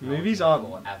his technology Movies aren't-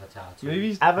 for Avatar 2.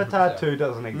 Movies. Avatar So- 2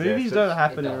 doesn't exist. Movies don't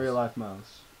happen in does. real life,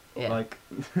 Miles. Yeah. Like,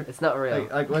 It's not real.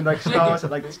 like when Star Wars,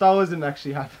 like Star Wars didn't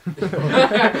actually happen.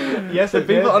 Yes, The it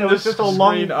people did. on It the was just a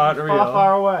long, screen aren't far, real.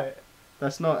 far away.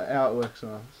 That's not how it works,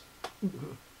 Miles.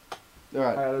 All I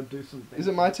right. gotta do something. Is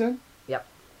it my turn? Yep.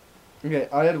 Okay,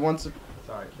 I had Once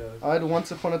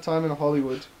Upon a Time in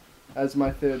Hollywood as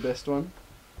my third best one.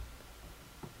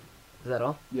 Is that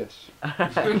all? Yes.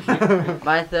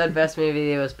 My third best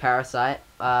movie was Parasite.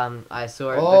 I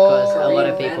saw it Oh, because a lot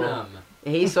of Korean people. Venom.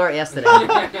 He saw it yesterday.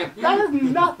 That is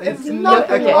nothing. It's No,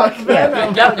 nothing okay, like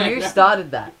yeah, Venom. no, you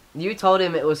started that. You told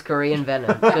him it was Korean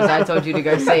Venom because I told you to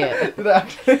go see it. Did I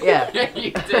actually? Yeah,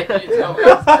 You did. You told me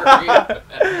it's Korean.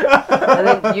 and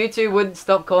then you two wouldn't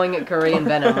stop calling it Korean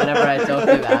Venom whenever I talked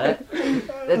about it.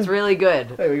 It's really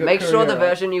good. Hey, we got Make sure the Korea, right?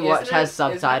 version you watch Isn't has it- isn't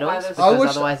it by subtitles the- because I watched-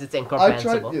 otherwise it's I tried.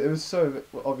 incomprehensible. It was so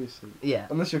well, obviously. Yeah.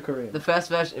 Unless you're Korean. The first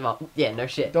version, well, yeah, no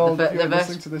shit. Don't. The, If fir- you're the,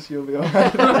 listening first, to this, you'll be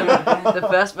alright. the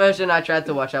first version I tried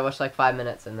to watch, I watched like 5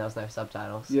 minutes and there was no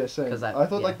subtitles. Yeah, same. 'Cause I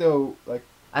thought yeah. like they were like.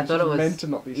 I thought it was meant to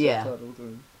not be yeah. subtitled.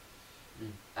 And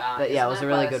But yeah, it was a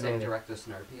really good movie. Director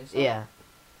Snowpiercer. Yeah,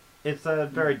 It's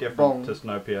very different Bong. to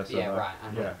Snowpiercer. Yeah, though. right.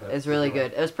 I know, Yeah. but it's really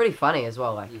good. It was pretty funny as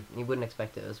well. Like Mm. you wouldn't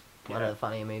expect it. It was one Yeah. of the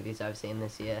funnier movies I've seen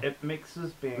this year. It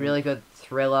mixes being Really good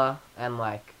thriller and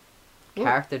like Well,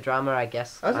 character drama, I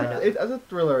guess. As Kind of. as a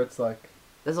thriller, it's like,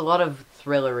 There's a lot of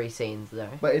thrillery scenes though.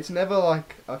 but it's never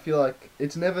like, I feel like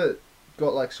it's never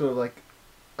got like sort of like,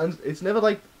 it's never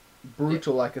like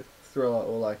brutal like a thriller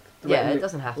or like Yeah, it threatening-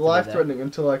 doesn't have to be life though. threatening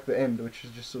until like the end, which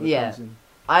is just sort of Yeah. comes in.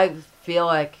 I feel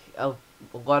like a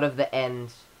lot of the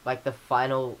end, like the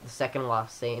second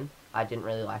last scene, I didn't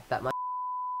really like that much.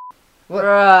 What?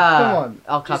 Bruh. Come on.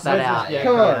 I'll cut Just that let's out. just- yeah,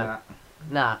 Come cut on.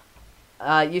 that.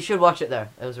 Nah. You should watch it though.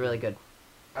 It was really good.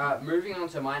 Moving on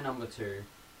to my number 2.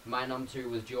 My number 2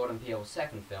 was Jordan Peele's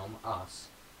second film, Us,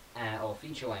 or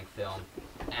feature-length film,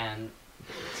 and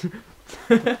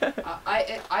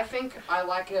I think I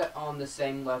like it on the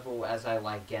same level as I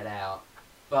like Get Out,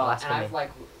 but and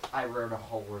I wrote a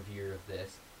whole review of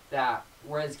this. That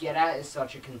whereas Get Out is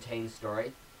such a contained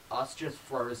story, Us just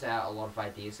throws out a lot of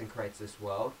ideas and creates this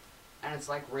world, and it's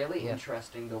like really Yeah.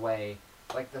 interesting the way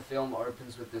like the film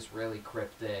opens with this really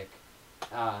cryptic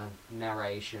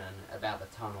narration about the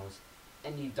tunnels,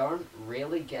 and you don't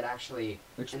really get actually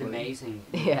an Explain. amazing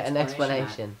Yeah, an of that.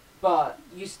 explanation. But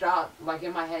you start, like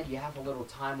in my head, you have a little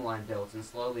timeline built, and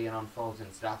slowly it unfolds and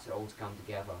it starts to all to come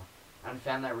together. And I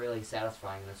found that really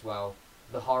satisfying as well.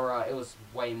 The horror, it was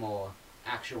way more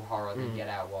actual horror than Mm. Get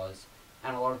Out was.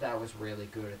 And a lot of that was really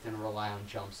good. It didn't rely on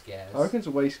jump scares. I reckon it's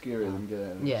way scarier than Get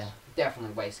Out. Yeah.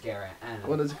 Definitely way scarier. And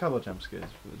Well, there's a couple of jump scares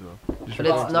as well. Just But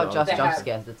regards it's to not the just They jump have-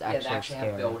 scares, it's yeah, they actually actually have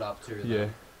scary. build up to Yeah.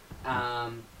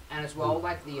 them. And as well,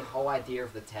 like the whole idea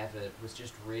of the tethered was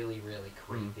just really, really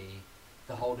creepy.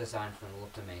 The whole design for it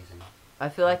looked amazing. I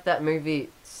feel like that movie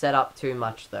set up too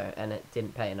much though, and it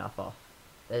didn't pay enough off.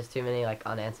 There's too many like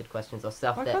unanswered questions or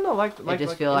stuff I that kind of like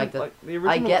just feel like the- the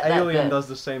original get that, Alien but- does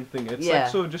the same thing. It's Yeah.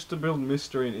 like sort of just to build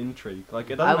mystery and intrigue. Like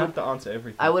it I doesn't would- have to answer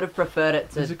everything. I would have preferred it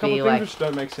to There's a couple be of things like which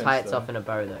don't make sense. tie its though. off in a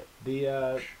bow though.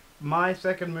 The my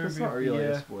second movie That's not of the really a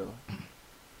year.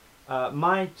 spoiler.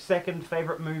 My second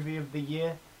favorite movie of the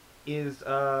year is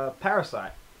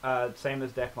Parasite. Same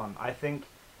as Declan. I think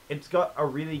it's got a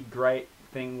really great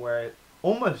thing where it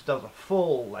almost does a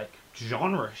full like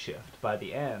genre shift by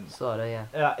the end. Sorta,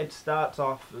 yeah. It starts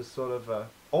off as sort of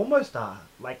almost a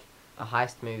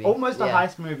heist movie. almost a Yeah.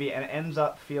 heist movie, and it ends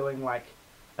up feeling like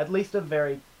at least a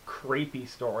very creepy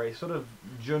story, sort of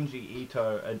Junji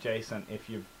Ito adjacent. If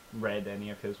you've read any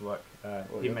of his work,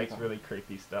 he yeah, makes okay. really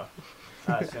creepy stuff.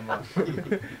 Similar.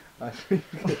 I think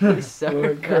He's so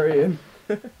we're Korean.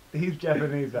 He's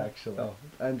Japanese actually. Oh,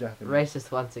 and Japanese.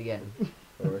 Racist once again.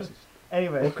 Or racist.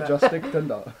 Anyway, Or just stick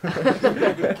tender.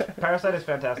 Parasite is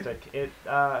fantastic.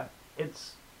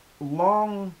 It's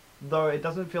long, though it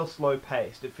doesn't feel slow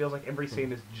paced. It feels like every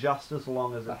scene is just as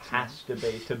long as it That's has to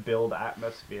be to build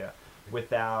atmosphere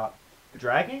without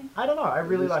dragging. I don't know. I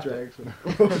really like it.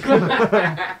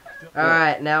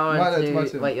 Alright, now on Mine, it's my to...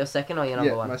 turn. Wait, your second or your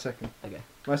number Yeah, one? my second. Okay.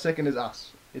 My second is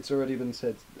Us. It's already been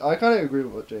said. I kind of agree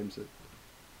with what James said.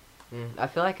 I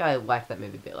feel like I liked that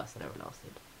movie a bit less than everyone else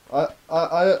did.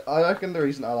 I reckon the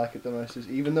reason I like it the most is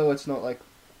even though it's not like,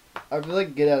 I feel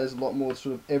like Get Out is a lot more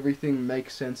sort of everything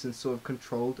makes sense and sort of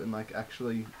controlled and like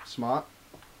actually smart.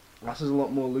 Us is a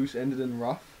lot more loose ended and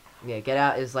rough. Yeah, Get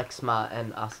Out is like smart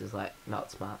and Us is like not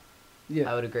smart. I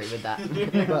Yeah. would agree with that.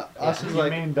 But Us is You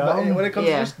like, mean but dumb? when it comes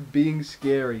Yeah. to just being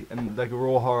scary and like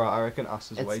raw horror, I reckon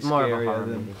Us is way It's more of a scarier horror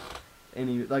than movie.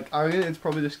 any. Like I reckon it's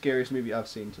probably the scariest movie I've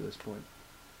seen to this point.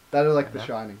 That or like The Okay.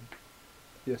 Shining.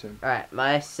 Your turn. Alright,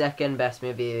 my second best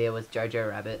movie of the year was Jojo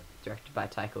Rabbit, directed by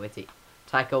Taika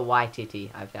Waititi.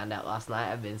 I found out last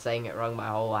night. I've been saying it wrong my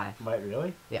whole life. Wait,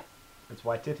 really? Yeah. It's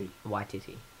Waititi.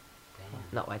 Waititi, Damn.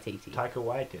 not Waititi. Taika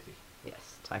Waititi.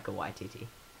 Yes, Taika Waititi.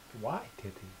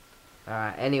 Waititi.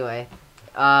 Alright, anyway.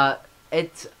 I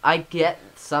get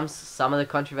some of the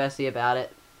controversy about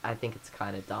it. I think it's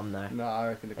kind of dumb though. No, I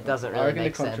reckon It doesn't I really reckon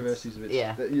make the sense. controversy's a bit.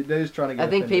 Yeah. They're just trying to get. I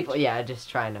think offended. people, yeah, are just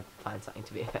trying to find something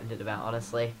to be offended about,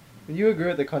 honestly. You agree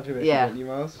with the controversy, Yeah. don't you,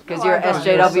 Miles? Because No, you're I don't.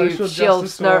 SJW, Social shield,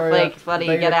 justice warrior, snowflake, funny,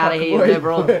 beta get out of here, cuckboy,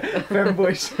 liberal.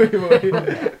 Femboy,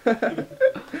 soyboy.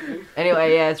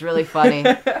 Anyway, yeah, it's really funny.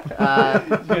 Just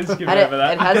skip And it over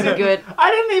that. has a good...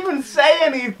 I didn't even say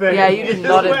anything. Yeah, you just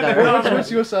nodded went though. on.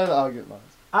 What's your side of the argument, Miles?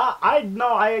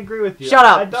 I agree with you. Shut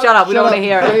I up, don't- shut up, we don't want to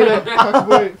hear it. Beta,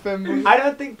 cuckboy, femboy. I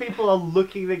don't think people are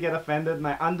looking to get offended, and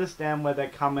I understand where they're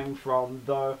coming from,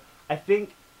 though I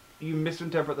think you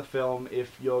misinterpret the film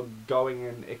if you're going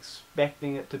and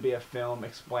expecting it to be a film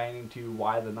explaining to you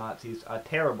why the Nazis are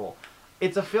terrible.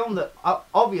 It's a film that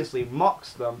obviously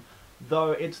mocks them,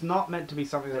 though it's not meant to be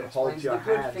something that holds Explains your the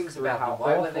good hands things through how about them.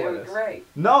 Why were they awful were it is. great?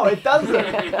 No, it doesn't.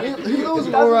 Hitler was It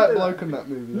an alright doesn't- bloke in that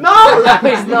movie. No! No,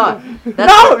 he's not.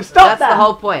 No, stop That's that! the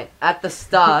whole point. At the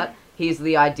start, he's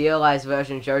the idealized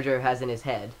version Jojo has in his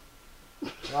head.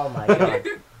 Oh my god.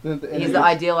 Then at the end He's of the it-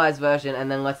 idealized version, and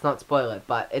then let's not spoil it,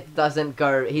 but it doesn't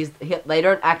go. They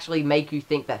don't actually make you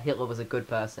think that Hitler was a good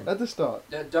person. At the start.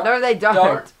 No, they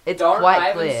don't. It's I quite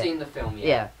haven't clear. seen the film yet.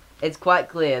 Yeah, it's quite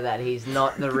clear that he's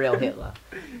not the real Hitler.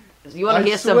 You want I to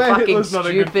hear some swear fucking Hitler's not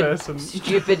a good stupid, person.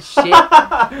 stupid shit?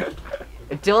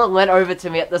 Dylan went over to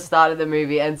me at the start of the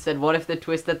movie and said, "What if the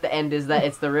twist at the end is that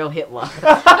it's the real Hitler?"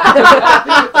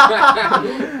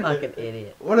 Like an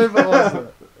idiot. Whatever it was, though,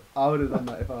 I would have done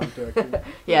that if I was directing.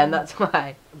 Yeah, and that's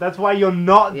why. That's why you're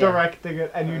not Yeah. directing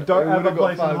it, and you don't It have a would've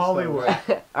got place in 5 stars. Hollywood.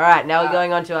 All right, now we're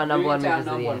going on to our number one Moving to our movies of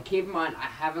the number year. one. Keep in mind, I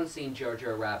haven't seen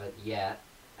Jojo Rabbit yet,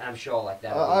 and I'm sure like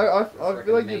that. I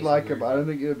feel like you'd like it, but I don't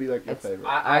think it would be like your It's- favorite.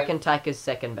 I reckon Taika's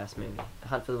second best movie.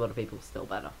 Hunt for the Wilder People is still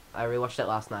better. I rewatched it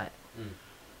last night.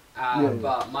 Yeah.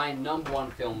 But my number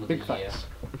one film of Big the year facts.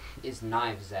 is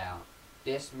Knives Out.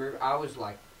 This movie, I was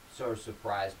like so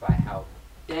surprised by how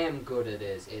damn good it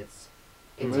is. The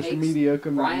It most takes mediocre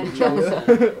Ryan movie.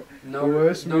 Johnson, The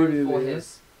worst movie known of for the year.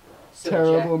 his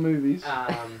Terrible movies.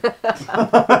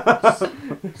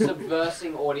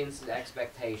 subversing audiences'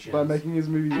 expectations. By making his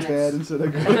movies And bad it's- instead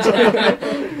of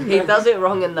good. He does it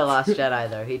wrong in The Last Jedi,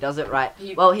 though. He does it right.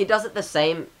 He- Well, he does it the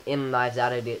same in Knives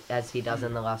Out as he does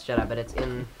in The Last Jedi, but it's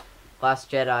in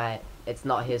Last Jedi, it's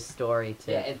not his story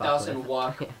to Yeah, it fuck doesn't with.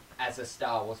 work as a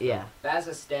Star Wars film. Yeah. But as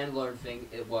a standalone thing,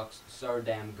 it works so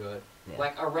damn good. Yeah.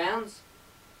 Like, around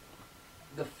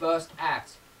the first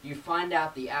act, you find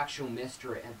out the actual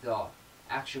mystery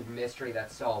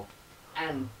that's solved.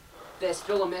 And there's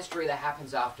still a mystery that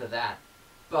happens after that.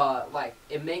 But, like,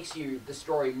 it makes the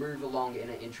story move along in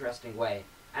an interesting way.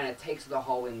 And it takes the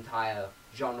whole entire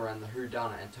genre and the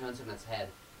whodunit and turns it on its head.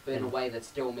 But in a way that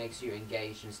still makes you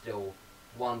engaged and still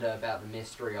wonder about the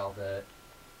mystery of it.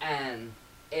 And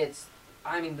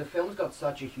the film's got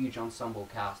such a huge ensemble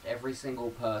cast. Every single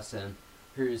person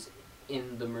who's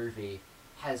in the movie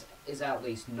is at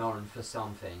least known for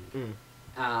something.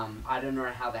 I don't know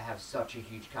how they have such a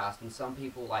huge cast, and some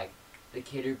people, like the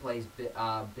kid who plays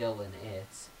Bill in It,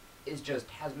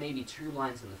 has maybe 2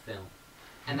 lines in the film,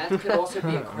 and that could also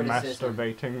be a criticism.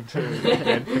 Masturbating to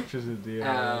dead pictures of deer.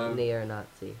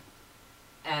 Neo-Nazi.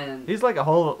 And He's like a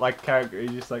whole character.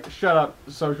 He's just like, shut up,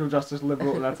 social justice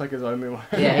liberal, and that's like his only line.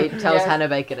 Yeah, he tells Yeah. Hannah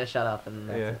Baker to shut up, and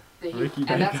that's Yeah. it. Ricky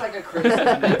and that's like a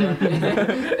criticism.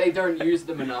 They don't use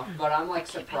them enough, but I'm like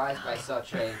surprised by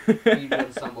such a huge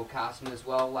ensemble cast, and as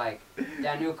well, like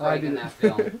Daniel Craig in that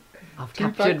film. I've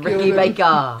Tupac captured killed Ricky him.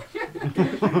 Baker.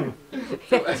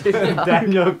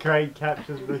 Daniel Craig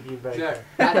captures Ricky Baker.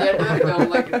 No, at the end of the film,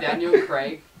 like Daniel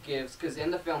Craig gives, because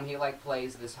in the film he like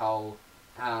plays this whole,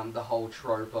 the whole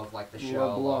trope of like the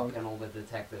Sherlock LeBlanc. and all the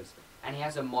detectives, and he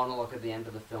has a monologue at the end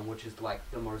of the film, which is like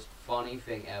the most funny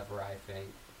thing ever. I think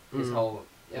his Mm. whole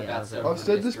Yeah, about I've certain I've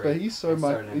said this, mystery. but he's so It's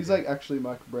Mike. damn He's good. like actually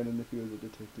Mike Brennan if he was a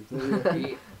detective. So, yeah.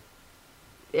 He-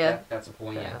 Yeah, that's a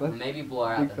point. Yeah, Yeah. maybe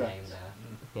blur out Big the name facts.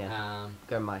 there. yeah.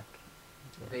 Go Mike.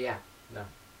 But yeah,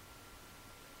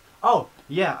 Oh,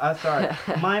 yeah, sorry.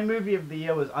 My movie of the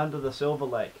year was Under the Silver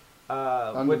Lake,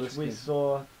 Under the which we Skin.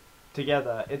 saw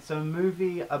together. It's a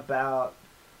movie about...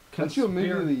 That's your movie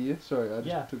of the conspira- year. Sorry, I just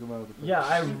Yeah. took him out of the.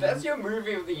 Yeah, that's your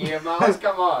movie of the year, Miles.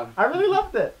 Come on. I really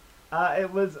loved it.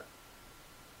 It was...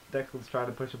 Declan's trying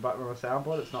to push a button on a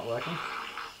soundboard. It's not working.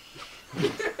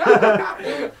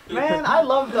 Man, I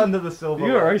loved Under the Silver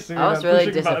You were Lake. roasting I me was about really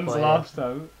pushing buttons disappointed. last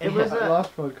time. It was a-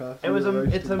 last podcast. it was you were a-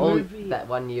 it's roasting a me. All movie- that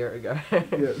 1 year ago. Yeah.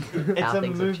 It's How a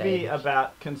things have movie changed.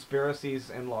 about conspiracies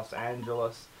in Los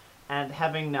Angeles, and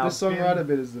having now The songwriter been,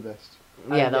 bit is the best.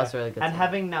 Yeah, that was really good. and song.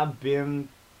 having now been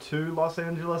to Los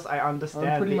Angeles, I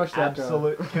understand pretty the much that guy.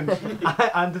 absolute.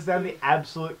 I understand the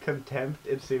absolute contempt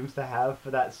it seems to have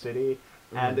for that city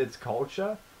and its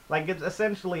culture. Like, it's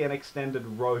essentially an extended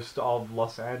roast of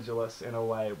Los Angeles in a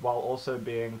way, while also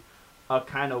being a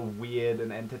kind of weird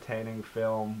and entertaining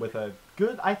film with a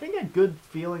good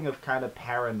feeling of kind of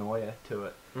paranoia to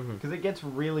it. Mhm. Because it gets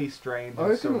really strange I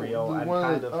and reckon, surreal and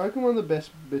kind I reckon one of the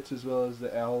best bits as well is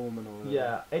the owl woman or whatever.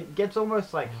 yeah, it gets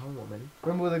almost like Oh, woman.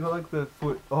 Remember where they got like the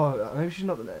foot? Oh, maybe she's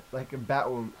not like a bat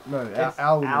woman. No, It's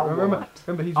owl woman. owl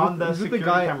Remember he's On with, the he's with the security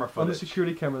guy camera on the footage.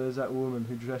 security camera. There's that woman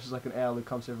who dresses like an owl who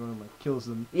comes to everyone and like kills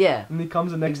them. Yeah. And he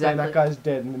comes the next day and that Exactly. guy's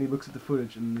dead. And then he looks at the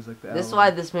footage and there's like the owl. This is why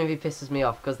this movie pisses me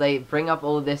off, because they bring up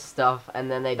all this stuff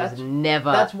and then they just That's-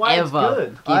 never, that's why it's ever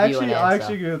good. give you an answer. I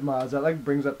actually agree with Miles. That like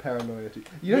brings up paranoia too.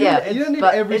 You don't Yeah, need, you don't need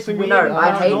but every it's single. weird. No,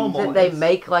 I hate normal. that they It's-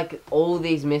 make like all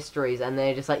these mysteries and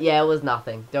they're just like, yeah, it was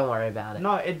nothing. Don't worry about it.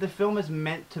 No, the film is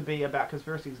meant to be about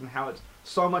conspiracies and how it's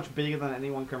so much bigger than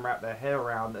anyone can wrap their head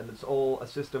around, and it's all a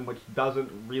system which doesn't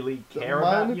really care My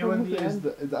about only you in problem the with it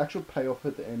is end. the actual payoff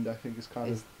at the end. I think is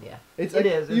kind It's, of. yeah, It's It like,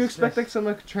 is, You it's expect just- like some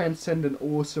like transcendent,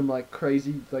 awesome, like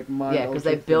crazy, like mind. yeah, because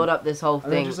they build up this whole And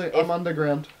they're thing. just like, If- I'm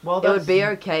underground. Well, it would that's- be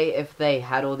okay if they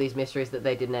had all these mysteries that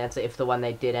they didn't answer. If the one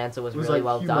they did answer was It was, really like,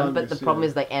 well done, but the humongous, problem yeah.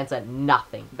 is they answer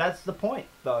nothing. That's the point,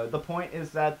 though. The point is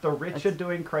that the rich That's- are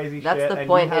doing crazy That's shit, the and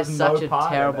point. you have Is no such a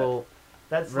part in it. terrible.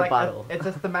 That's rebuttal. like it's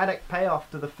a thematic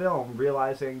payoff to the film,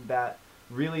 realizing that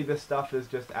really this stuff is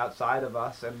just outside of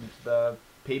us, and the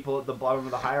people at the bottom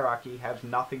of the hierarchy have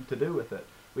nothing to do with it.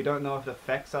 We don't know if it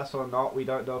affects us or not. We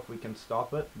don't know if we can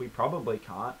stop it. We probably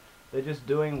can't. They're just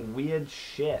doing weird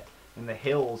shit in the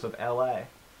hills of LA.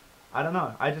 I don't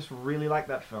know. I just really like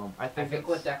that film. I I think, think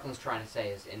what it's, Declan's trying to say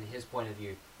is, in his point of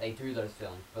view, they do those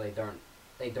films, but they don't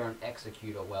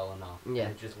execute it well enough. Yeah.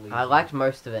 It just leaves I you- liked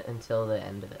most of it until the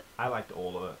end of it. I liked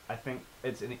all of it. I think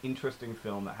it's an interesting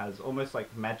film that has almost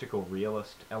like magical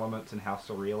realist elements in how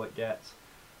surreal it gets.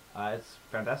 It's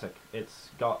fantastic. It's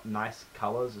got nice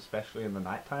colors, especially in the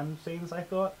nighttime scenes. I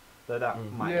thought that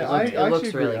Mm. might. Yeah, it I, looks- it I looks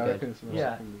actually really agree. I good. reckon it's the most Yeah,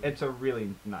 fucking movie. it's a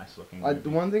really nice looking. The movie.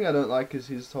 one thing I don't like is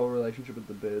his whole relationship with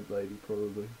the bird lady,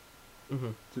 probably. hmm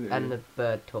To- And the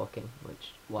bird talking,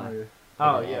 which why? Oh, yeah. I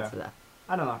Oh didn't yeah. answer that.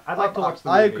 I don't know. I'd like to watch the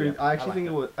I movie. agree. yeah. I actually like think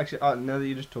it was actually. Now that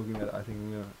you're just talking about it, I think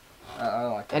I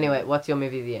like it. Anyway, what's your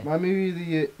movie of the year? My movie of the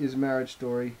year is Marriage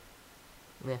Story.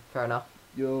 Yeah, fair enough.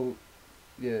 Yeah,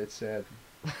 it's sad.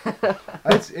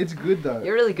 It's good though.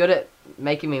 You're really good at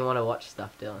making me want to watch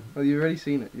stuff, Dylan. Well, you've already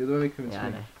seen it. You're the one who convinced Yeah, I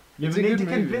me. know. You It's a need good to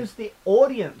movie. convince the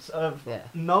audience of Yeah.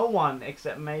 no one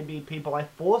except maybe people I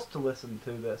forced to listen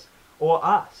to this, or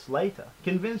us later.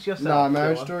 Convince yourself. Nah,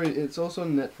 Marriage Dylan. Story. It's also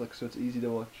on Netflix, so it's easy to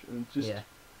watch. And it's just, Yeah.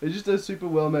 it's just a super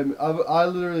well made. I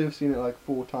literally have seen it like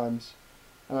 4 times,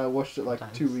 and I watched it like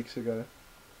 2 Times. weeks ago.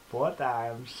 4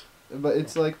 times. But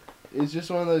it's like, it's just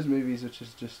one of those movies which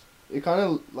is just, it kind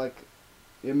of like,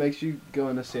 it makes you go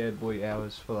into sad boy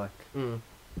hours for like Mm.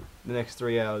 the next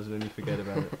 3 hours, and then you forget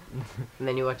about it. And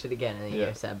then you watch it again, and then you Yeah.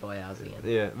 go sad boy hours again.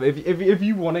 Yeah, but if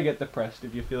you want to get depressed,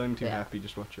 if you're feeling too Yeah. happy,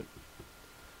 just watch it.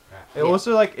 Right. It Yeah.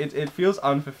 also like it feels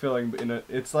unfulfilling, but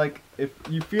it's like if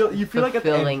you feel like at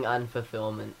the end, Fulfilling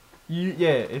unfulfillment.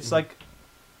 it's Mhm. like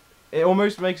it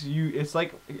almost makes you.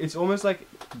 It's almost like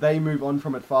they move on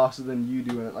from it faster than you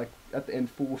do, and it like at the end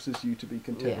forces you to be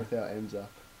content Yeah. with how it ends up.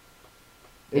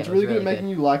 Yeah, It's it was really good really at making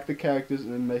you like the characters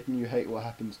and then making you hate what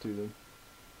happens to them.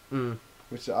 Mm.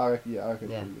 Which I reckon, it's Yeah.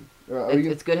 pretty good. Alright, are we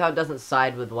It's good how it doesn't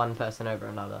side with one person over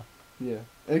another. yeah,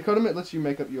 and it kind of lets you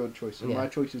make up your choice. And Yeah. my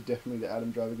choice is definitely that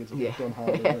Adam Driver gets Yeah. dicked on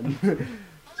harder than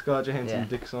Scarlett Johansson Yeah.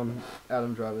 dicks on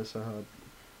Adam Driver so hard.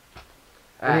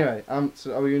 Alright, Anyway,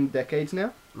 so are we in decades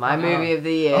now? my movie of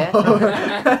the year.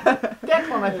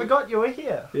 Declan, I forgot you were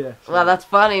here. Yeah. Well, that's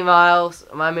funny, Miles.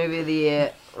 My movie of the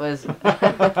year was.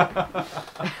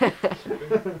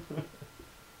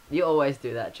 You always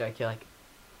do that joke. You're like,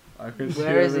 I can Where see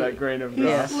is over he? that grain of He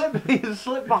Yeah. grass.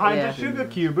 slipped behind Yeah. a sugar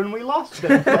cube and we lost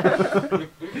it.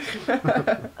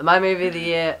 my movie of the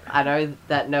year. I know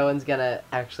that no one's gonna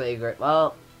actually agree.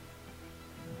 Well,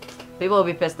 people will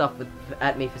be pissed off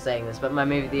at me for saying this, but my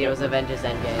movie of the year was Avengers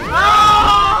Endgame.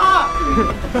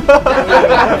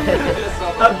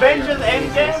 Avengers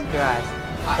Endgame? Jesus Christ.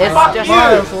 I- It's Fuck just you!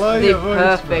 Miles, lower the your voice.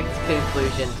 perfect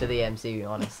conclusion to the MCU,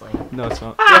 honestly. No, it's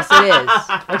not. Yes, it is.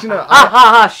 Actually, no. Ha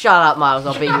ha ha! Shut up, Miles.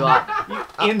 I'll beat you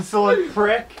up. Insolent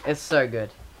prick. It's so good.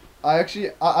 I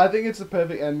think it's the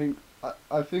perfect ending.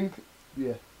 I think,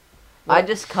 yeah. I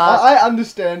just can't. I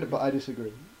understand, but I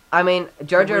disagree. I mean,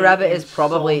 Jojo Rabbit is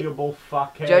probably. Insoluble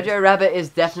fuckhead. Jojo Rabbit is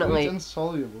It's definitely.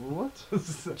 insoluble. What?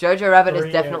 Jojo Rabbit is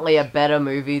 3 definitely a inch. better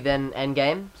movie than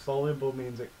Endgame. Soluble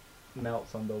means it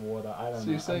melts underwater. I don't So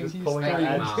know. you're saying I'm just he's pulling three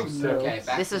out inches adjectives. now. Okay,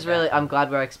 back This to is that. really. I'm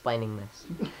glad we're explaining this.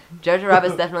 Jojo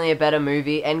Rabbit's definitely a better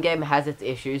movie. Endgame has its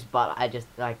issues, but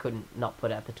I couldn't not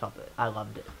put it at the top. I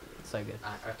loved it. It's so good.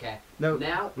 Okay. No.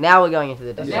 Now, Now we're going into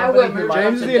the That's discussion. Now somebody we're who- moving James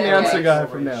on is to the announcer decades. guy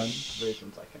from now on.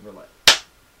 Reasons I can relate.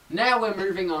 now we're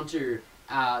moving on to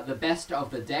the best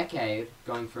of the decade,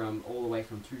 going from all the way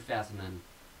from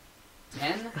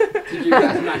 2010 to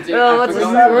 2019. Well, I what's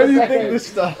forgot the- what Where do you decade. think this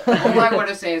stuff? All I want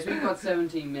to say is we've got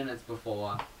 17 minutes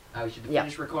before We should Yeah.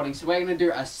 finish recording, so we're gonna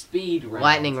do a speed round.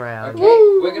 Lightning round. Okay,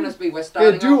 Woo! we're gonna speed. We're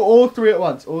starting. Yeah, do off, all three at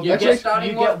once. All You're actually,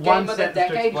 starting you off get one game of the sentence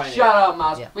to decade. explain it. Shut up,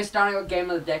 Miles. Yeah. We're starting with game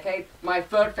of the decade. My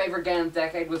third favorite game of the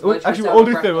decade was. oh, Legend of actually, Zelda we'll all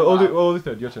do Breath third. of the We'll Wild. all do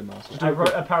third. Your turn, Miles. Just do I it wrote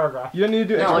quick. a paragraph. You don't need to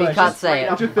do No, explanations. you can't Just- say it.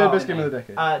 What's your third Oh, best game name. of the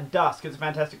decade? Dusk. It's a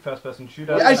fantastic first-person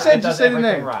shooter. Yeah, I It said does just say the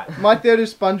everything name. Right. My third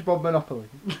is SpongeBob Monopoly.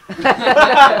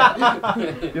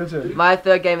 Your turn. My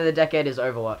third game of the decade is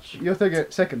Overwatch. Your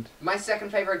third. Second. My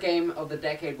second favorite game of the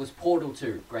decade was Portal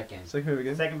 2. Great game. Second favorite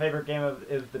game. Second favorite game of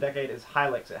the decade is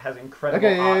Hylics. It has incredible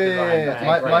Okay, art yeah. design. Okay,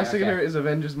 My great, second okay. favorite is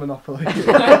Avengers Monopoly.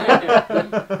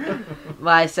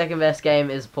 My second best game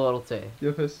is Portal 2.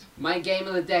 Your first My game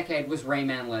of the decade was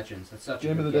Rayman Legends. That's such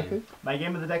game a of good the game. decade. My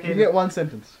game of the You decade. get one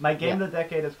sentence. My game of the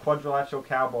decade is Quadrilateral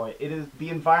Cowboy. It is the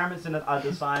environments in it are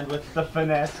designed with the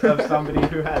finesse of somebody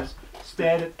who has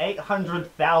stared at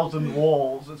 800,000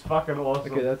 walls. It's fucking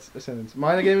awesome. Okay, that's a sentence.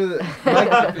 My game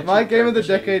of my game of the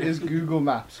decade is Google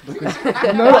Maps because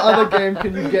no other game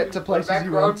can you get to What places about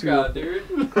you want Chromecast,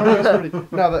 to.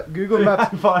 dude? No, but Google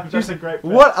Maps. That's a great.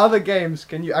 pick. What other games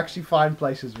can you actually find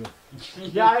places with?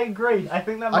 Yeah, I agree. I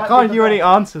think that. Might I can't be the hear any best.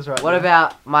 answers right What now.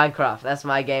 about Minecraft? That's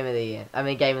my game of the year. I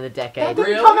mean, game of the decade. That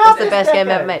didn't Really? come out It's the this best game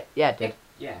ever decade. made. Yeah, it did.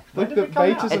 Yeah. When Like did the it come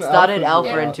betas out? and It started alphas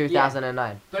alpha were in out.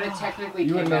 2009. But it technically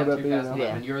You came wouldn't know out in about being an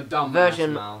 2011. alpha. You're a dumb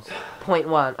Version- Miles.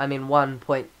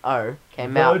 1.0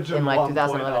 came out Version in like 1.0,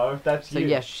 2011. That's So you.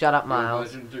 yeah, shut up,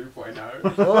 Miles. Version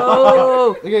 2.0.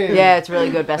 Oh, Okay, yeah, it's really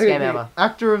good. Best okay, game okay. ever.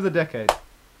 Actor of the decade.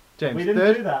 James. we didn't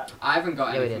third. do that. I haven't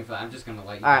got Yeah, we anything did. for that. I'm just gonna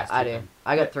let you All right, guys I do do. them.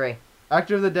 I got 3.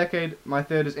 Actor of the decade. My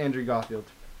third is Andrew Garfield.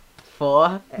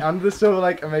 4. Under the Silver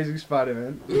Lake, Amazing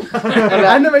Spider-Man.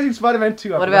 and Amazing Spider-Man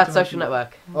 2. I What forgot about to Social mention Network?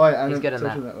 that. Oh yeah, and He's good in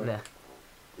Social that. Network. Yeah.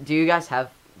 Do you guys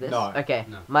have this? No. Okay.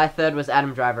 No. My third was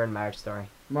Adam Driver in Marriage Story.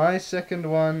 My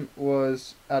second one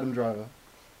was Adam Driver.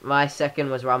 My second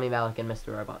was Rami Malek in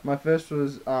Mr. Robot. My first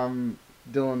was Dylan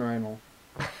Reynolds.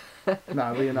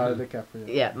 No, Leonardo DiCaprio.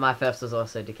 Yeah, my first was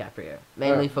also DiCaprio,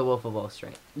 mainly Alright. for Wolf of Wall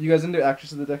Street. You guys into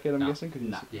actress of the decade? I'm No. guessing. Could you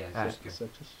No. s- Yeah, Alright. just s- go.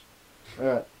 actress? All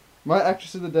right. My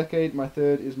actress of the decade. My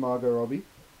third is Margot Robbie.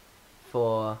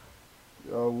 For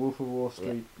Wolf of Wall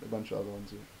Street. A bunch of other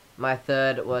ones. Yeah. my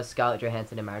third was Scarlett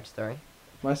Johansson in Marriage Story.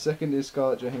 My second is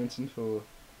Scarlett Johansson for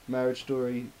Marriage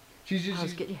Story. She's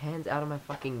Miles, get your hands out of my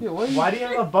fucking. yeah, why do you- Why do you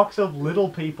have a box of little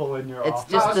people in your It's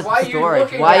office? just Miles, a why are you storage.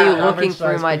 looking Why are you at it? looking Average through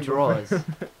size my people. drawers?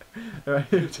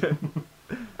 Alright, your turn.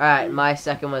 Alright, my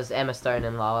second was Emma Stone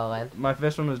in La La Land. My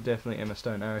first one was definitely Emma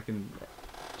Stone. I reckon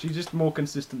she's just more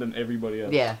consistent than everybody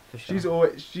else. Yeah, for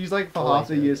sure. She's like for Always half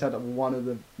the really years good. had one of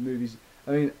the movies.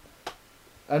 I mean,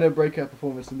 and her breakout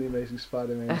performance in The Amazing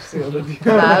Spider-Man. Sealed the deal.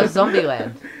 Nah, it was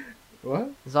Zombieland. What?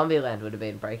 Zombieland would have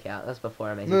been Breakout. That's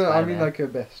before Amazing No, I Spider-Man. mean like her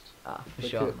best. Ah, for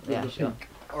Like sure. her- Yeah, the sure. peak.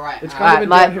 Alright, It's kind of Alright, been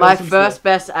my downhill since first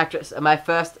best actress, my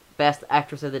first best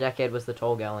actress of the decade was the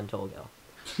tall girl in Tall Girl.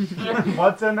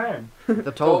 What's her name?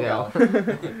 The tall girl.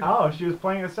 Oh, she was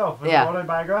playing herself. It was Yeah.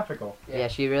 autobiographical. Yeah,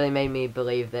 she really made me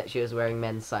believe that she was wearing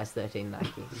men's size 13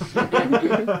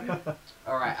 Nikes.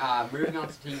 Alright, moving on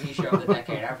to TV show of the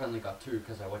decade. I've only got 2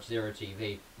 because I watch Zero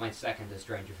TV. My second is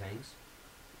Stranger Things.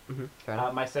 Fair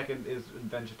enough. My second is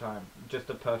Adventure Time. Just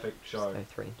a perfect show. So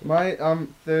 3. My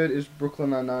third is Brooklyn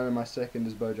Nine-Nine, and my second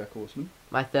is BoJack Horseman.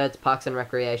 My third's Parks and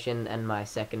Recreation, and my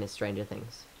second is Stranger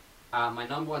Things. My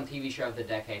number 1 TV show of the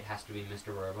decade has to be Mr.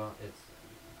 Robot. It's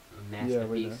a Yeah,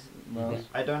 we know. masterpiece. Miles.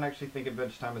 I don't actually think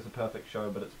Adventure Time is a perfect show,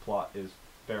 but its plot is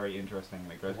very interesting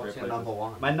and it goes What's great your places. number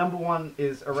 1? My number one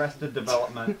is Arrested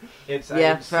Development. It's a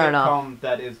Yeah, fair enough. sitcom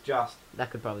that is just, That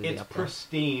could probably be it's up there.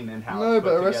 pristine in how No, it's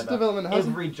but put Arrested together. Development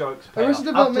hasn't. Every joke's paid Arrested off. Up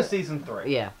to Development- season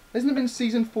 3. Yeah. Hasn't it been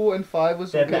season 4 and 5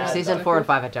 was They're what came bad. out Season this 4 and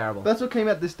decade? 5 are terrible. That's what came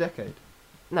out this decade.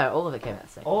 No, all of it came out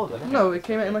second. All of it. No, it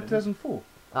came out in like 2004.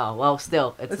 Oh, well,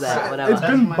 still, it's there, It's whatever. That's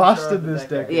been my show busted of the this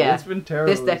decade. decade. Yeah. It's been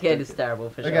terrible. This decade is terrible,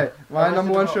 for sure. Okay, my Arrested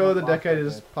number one show of the Development decade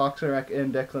last is Parks and Rec,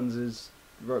 and Declan's is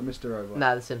Mr. Robot.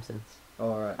 Nah, The Simpsons. Oh,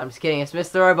 alright. I'm just kidding, it's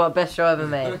Mr. Robot, best show ever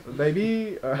made.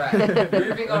 Baby. Right,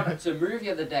 moving on to movie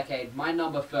of the decade, my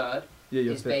number 3rd Yeah,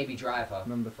 you're is fit. Baby Driver.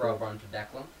 Number Throw a 3rd. bone to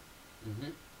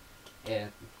Declan. Yeah,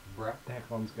 bruh.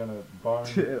 Declan's gonna bone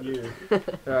you.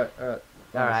 Alright.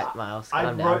 Alright, Miles, I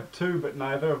calm down. wrote 2, but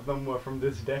neither of them were from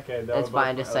this decade. They It's were both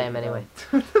fine, from just say them earlier.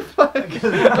 anyway.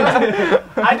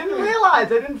 I didn't realize.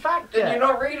 I didn't fact Then check. you're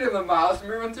not reading them, Miles.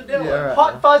 Moving to Dylan. Yeah, alright.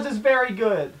 Hot Fuzz is very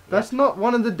good. That's not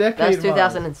one of the decade That's ones.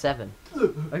 2007.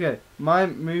 Okay, my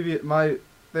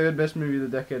third best movie of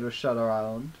the decade was Shutter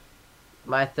Island.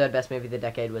 My third best movie of the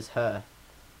decade was Her.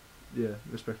 Yeah,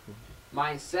 respectful.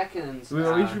 My second. We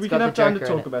got can the have time to Joker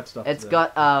in talk it. about stuff. It's today.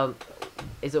 got,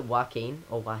 is it Joaquin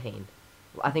or Joaquin?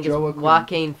 I think it's Joaquin.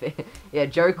 Joaquin. Yeah,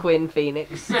 Joaquin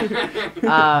Phoenix.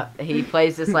 He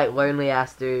plays this like lonely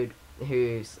ass dude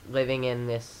who's living in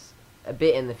this a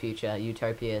bit in the future,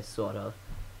 utopia sort of,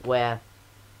 where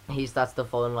he starts to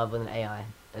fall in love with an AI.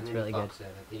 It's really good. It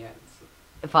at the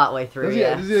end. Partway through, Does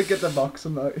yeah. he get the box or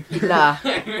no? Nah,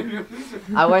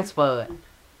 I won't spoil it.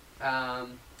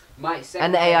 My second.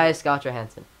 And the AI is Scarlett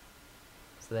Johansson.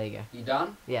 So there you go. You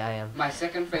done? Yeah, I am. My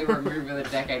second favorite movie of the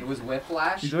decade was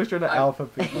Whiplash. He's always trying to I- alpha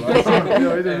people. It's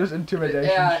just intimidation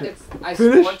Yeah, shit. I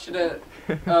Finish. watched it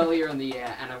earlier in the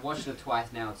year, and I've watched it twice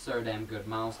now. It's so damn good.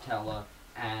 Miles Teller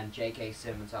and J.K.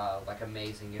 Simmons are like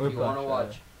amazing. If you Whiplash, want to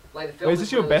watch, like the film. Wait, is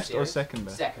this your really best or serious. second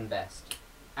best? Second best.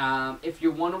 If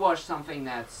you want to watch something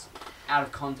that's out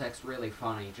of context, really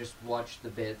funny, just watch the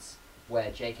bits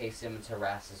where J.K. Simmons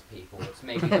harasses people. It's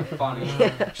making the funny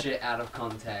shit out of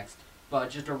context. But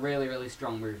just a really, really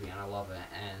strong movie, and I love it.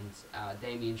 And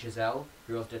Damien Chazelle,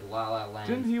 who also did La La Land.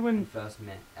 Didn't he win and First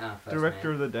Director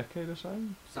Man, of the Decade or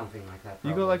something? something like that. You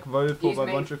got probably. like voted for He's by a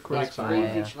made, bunch of critics. like, and three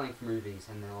all. Yeah. feature-length movies,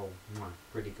 and they're all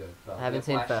pretty good. But I haven't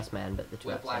seen Whiplash- First Man, but the two.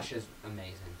 I've Whiplash seen. is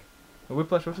amazing.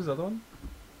 Whiplash, what's his other one?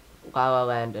 La La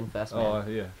Land and First Man. Oh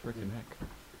yeah, freaking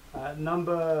heck.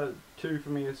 Number 2 for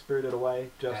me is Spirited Away.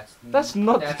 That's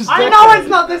not that's- this I know it's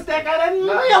not this decade. I didn't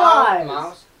realize.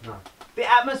 Miles? No, The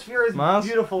atmosphere is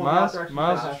beautiful. and the art direction's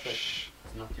fantastic. Shh.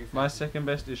 it's not too My fast. second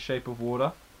best is Shape of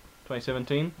Water,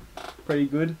 2017. Pretty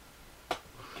good.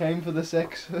 Came for the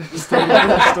sex. Stayed for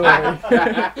the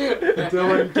story.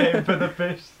 Dylan came for the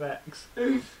fish sex.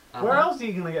 Uh-huh. Where else are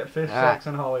you gonna get fish Alright. sex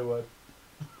in Hollywood?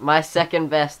 My second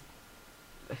best.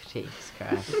 Jesus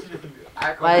Christ.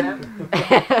 Aquaman?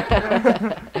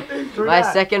 True My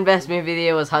that. second best movie of the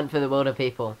year was Hunt for the Wilder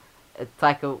People. It's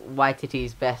Taika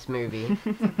Waititi's best movie.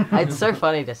 It's so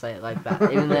funny to say it like that,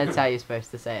 even though it's how you're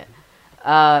supposed to say it.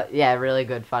 Yeah, really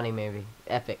good, funny movie.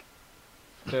 Epic.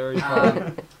 Very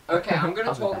fun. Okay, I'm gonna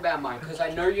I'll be talk back. about mine because I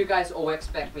know you guys all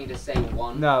expect me to say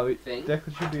one No, thing.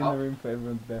 Declan should be in Oh. the room for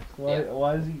everyone's best. Why? Yeah.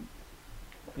 Why is he?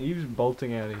 He was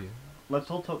bolting out of here. Let's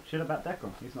all talk shit about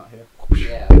Declan. He's not here.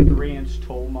 Yeah, 3-inch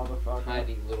tall motherfucker.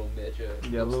 tiny little midget.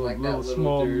 Yeah, Looks little, like that little little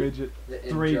small dude midget. that in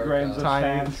 3 Joker. grains of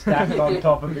Tiny. sand stacked on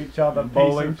top of each other.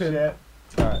 Bowling Piece of pin. shit.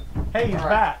 Alright. Hey, he's Alright.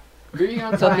 back. Moving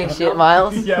on to Talking my shit,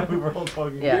 Miles? Yeah, we were all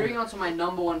talking. Yeah. Moving on to my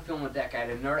number one film of the decade,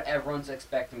 I know everyone's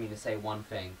expecting me to say one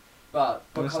thing, but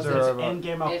because Mr. It's it's, Robot.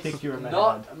 Endgame. I'll it's kick you in the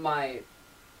not head. my,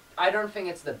 I don't think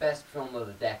it's the best film of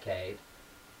the decade,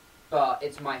 but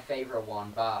it's my favorite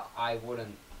one. But I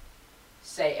wouldn't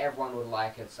say everyone would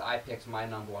like it. So I picked my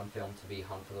number one film to be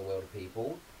Hunt for the Wilder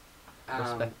People.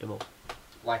 Respectable.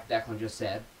 Like Declan just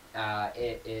said,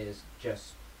 it is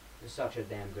just such a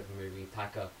damn good movie.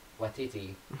 Taika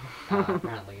Waititi,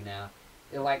 apparently now.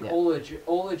 Like Yeah. all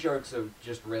the jokes are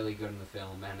just really good in the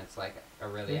film, and it's like a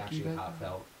really Thank you, actually Becca.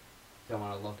 heartfelt film.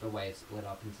 And I love the way it's split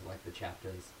up into like the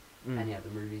chapters. Mm. And yeah, the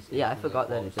movie's Yeah, I infinitely forgot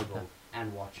that it did watchable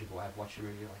and watchable. I've watched the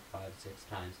movie like 5 or 6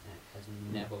 times, and it has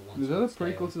never once. Is that a got stale.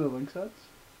 prequel to the Lynx Hats?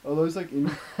 Are those like in?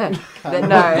 No,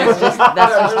 it's just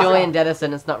that's just Julian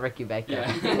Dennison. It's not Ricky Baker.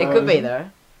 Yeah. It could be though.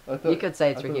 I thought, You could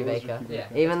say it's I thought Ricky it was Baker. Ricky Yeah.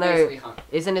 Even It's though- basically Hunt.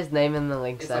 Isn't his name in the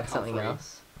links It's have like something Humphrey.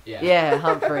 else? Yeah. Yeah,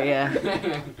 Humphrey.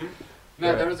 Yeah.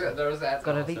 No, there was that.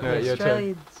 Gotta be also. Alright, your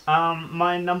turn. Australians.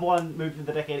 My number one movie of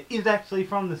the decade is actually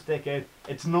from this decade.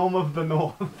 It's Norm of the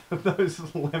North. Those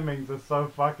lemmings are so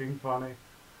fucking funny.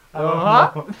 I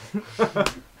love Norm.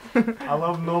 I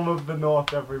love Norm of the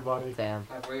North, everybody. Damn.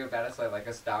 I thought you were about to say like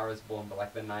A Star Is Born, but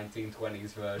like the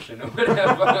 1920s version or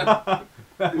whatever.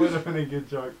 That would have been a good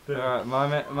joke too. Alright,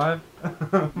 my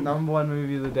number one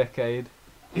movie of the decade.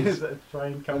 Is a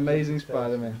train coming Amazing to town.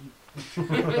 Spider-Man.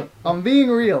 I'm being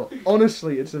real.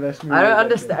 Honestly, it's the best movie. I don't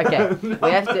of the decade. understand. Okay,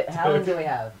 we have to. How long do we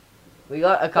have? We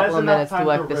got a couple of minutes to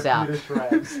work this out.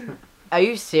 Are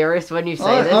you serious when you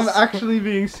say I'm this? actually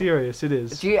being serious. It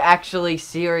is. Do you actually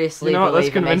seriously You know what, let's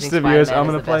believe convince Amazing the viewers,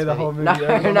 Spider-Man I'm is gonna play best the whole No, movie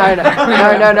no, over.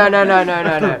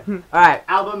 no. All right,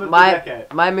 Album of My- the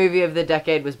decade. my movie of the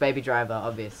decade was Baby Driver,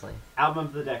 obviously. Album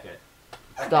of the decade.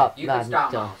 Stop. You No, can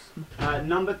start, don't. Miles.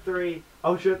 Number 3.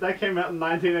 Oh shit, that came out in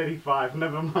 1985.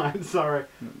 Never mind. Sorry.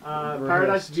 Reversed.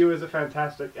 Paradise View is a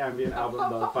fantastic ambient album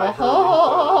though. By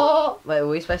Hurley Wait, were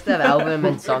we supposed to have album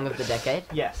and song of the decade?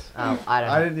 Soto. Yes. Oh, I don't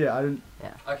know. I didn't. Yeah, I didn't.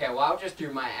 Okay, well I'll just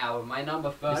do my album. My number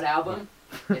third album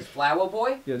is Flower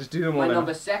Boy. Yeah, just do them all My now.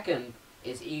 number second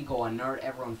is Igor. I know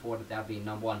everyone thought that'd be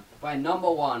number one. My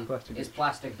number one Plastic is Beach.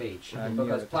 Plastic Beach I knew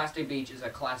because it. Plastic Beach is a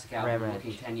classic album. Ram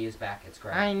Looking Ranch. 10 years back, it's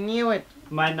great. knew it.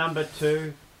 My number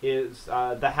 2 is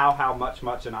the How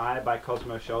Much and I by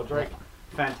Cosmo Sheldrake.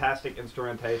 Fantastic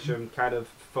instrumentation, kind of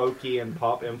folky and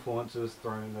pop influences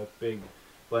thrown in a big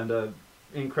blend of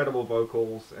incredible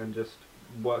vocals and just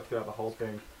work throughout the whole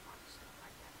thing.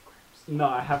 No,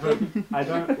 I haven't. I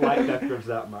don't like Death Grips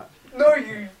that much. No,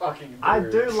 you fucking do. I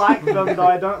do like them, though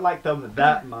I don't like them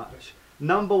that much.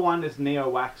 Number 1 is Neo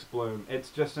Wax Bloom. It's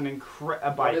just an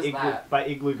What is that? by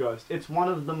Igloo Ghost. It's one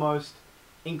of the most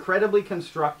incredibly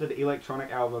constructed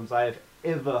electronic albums I have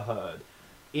ever heard.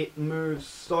 It moves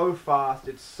so fast.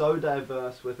 It's so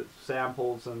diverse with its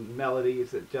samples and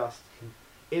melodies.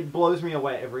 It blows me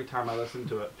away every time I listen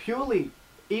to it.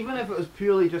 Even if it was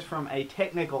purely just from a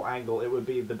technical angle, it would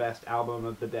be the best album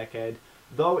of the decade.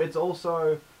 Though it's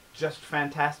also just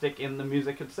fantastic in the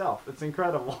music itself. It's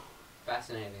incredible.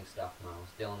 Fascinating stuff, Miles.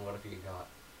 Dylan, what have you got?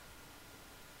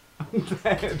 I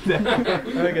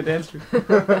think I danced.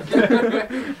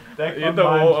 Deck You of the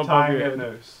wall Mind above tying your a head.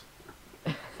 noose.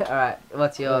 Alright,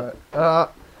 what's your...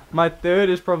 My third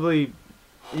is probably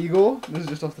Igor. This is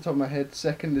just off the top of my head.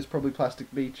 Second is probably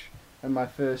Plastic Beach, and my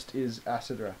first is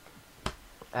Acid Rap.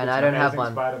 And It's I don't have Amazing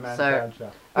one. Spider-Man So, soundtrack.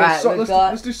 Yeah, alright, we've let's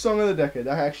got... do Song of the Decade.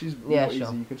 That actually is Yeah, more sure.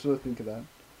 easy. You can sort of think of that.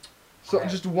 So Okay.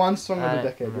 just one song of the I-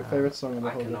 decade. Your no. favorite song of the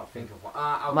I whole cannot decade. think of one.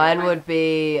 I'll Mine go would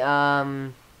be,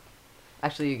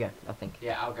 Actually, you go, I think.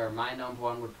 Yeah, I'll go. My number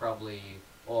 1 would probably...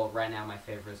 Or right now my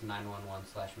favorite is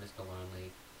 911/Mr.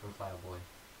 Lonely from Fireboy.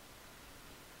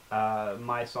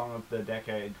 My song of the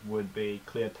decade would be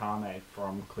Clear Tame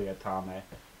from Clear Tame.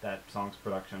 That song's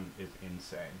production is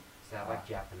insane. Is that like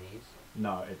Japanese?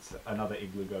 No, it's another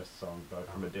Igloo Ghost song, though,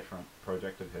 from a different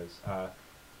project of his.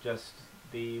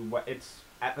 It's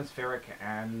atmospheric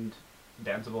and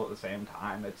danceable at the same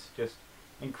time. It's just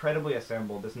incredibly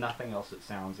assembled. There's nothing else that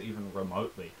sounds even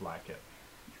remotely like it.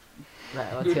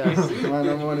 Right, what's yours? My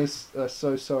number 1 is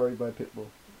So Sorry by Pitbull.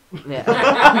 Yeah.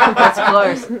 That's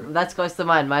close. That's close to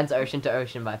mine. Mine's Ocean to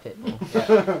Ocean by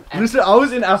Pitbull. And Listen, I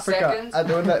was in Africa Seconds?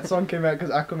 when that song came out because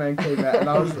Aquaman came out, and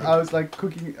I was like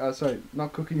cooking. Sorry,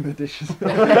 not cooking the dishes.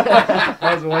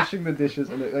 I was washing the dishes,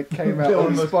 and it like came out Dylan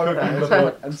on was Spotify, cooking as the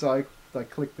well, pot. and so I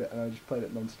clicked it and I just played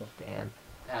it non-stop. Damn.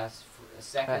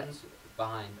 seconds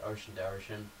behind Ocean to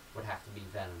Ocean would have to be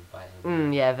Venom by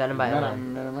Eminem. Yeah, Venom by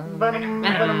Eminem.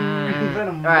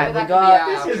 Venom. Alright, That we could be got...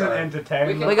 our This isn't outro.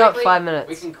 entertainment. We got quickly- 5 We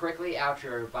minutes. can quickly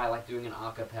outro by like doing an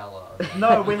acapella. Of, like,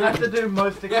 No, we have to do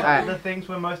Alright. the things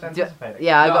we're most anticipating.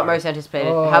 Yeah, I got No. most anticipated.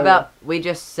 Oh, How about we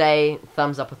just say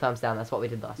thumbs up or thumbs down? That's what we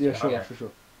did last Yeah, year. sure, Okay.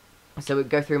 sure. So we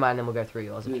go through mine, then we'll go through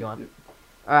yours if Yeah, you want. yeah.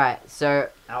 Alright, so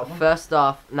Album? first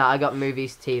off, I got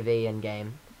movies, TV, and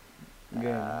game.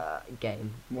 Yeah.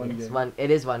 Game. One It's game.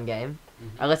 It is one game.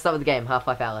 Mhm. Let's start with the game.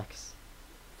 Half-Life Alyx.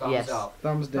 Thumbs yes. up.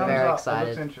 Thumbs down. Very Thumbs up, excited.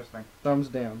 It looks interesting. Thumbs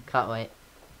down. Can't wait.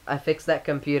 I fixed that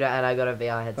computer and I got a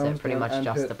VR headset Thumbs pretty down much and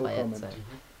just to hurtful play it. comment.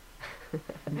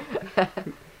 So.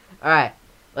 Alright,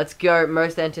 let's go.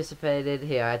 Most anticipated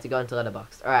here. I had to go into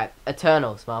Letterboxd. Alright,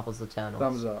 Eternals. Marvel's Eternals.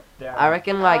 Thumbs up. Down. I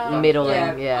reckon like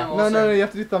middling. Yeah. I'm No, also- you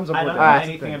have to do thumbs up I or don't down. know Alright. That's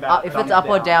the anything thing. about If thumbs it's up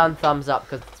or down. down, thumbs up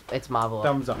because it's Marvel.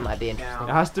 Thumbs up. Might be interesting. Down.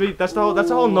 It has to be. That's the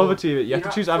whole novelty of it. You have to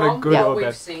choose either good Yeah. or We've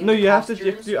bad. seen No, the you have to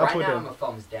costumes, do up right or now down. I'm a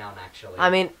thumbs down actually. I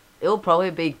mean, it'll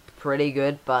probably be pretty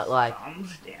good, but like,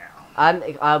 Thumbs down.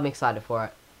 I'm excited for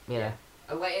it. You know.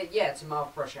 Yeah, it's a Marvel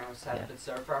project. I'm excited, Yeah. but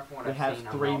so far from what It I've has seen,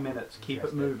 3 I'm not minutes. Keep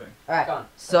it interested. moving. Alright, Gone.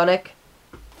 Sonic.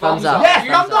 Thumbs up. Yes,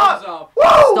 thumbs thumbs up.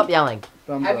 up. Stop yelling.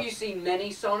 Thumbs Have up. you seen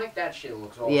Mini Sonic? That shit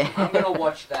looks awesome. Yeah. I'm gonna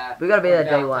watch that. We gotta be on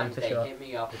there day one Valentine's for Day. sure. Hit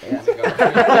me up if you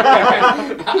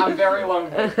wanna go. I'm very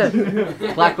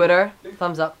lonely. Black Widow.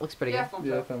 Thumbs up. Looks pretty Yeah, good. thumbs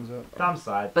Yeah, up. thumbs up. Thumb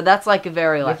side. But that's like a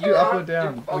very You like. have to do up or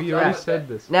down. We Thumbs already up. said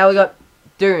this. Now we got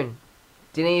Dune.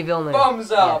 Denis Villeneuve.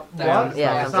 Thumbs up. Yeah. That What? was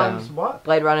Yeah, awesome. thumbs Thumbs what?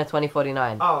 Blade Runner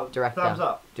 2049. Oh, Director. thumbs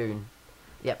up. Dune.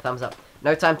 Yep, thumbs up.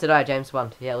 No Time to Die, James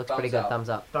Bond. Yeah, looks pretty Thumbs good. up. Thumbs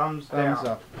up. Thumbs down. Thumbs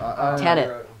up.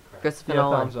 Tenet. Christopher Yeah,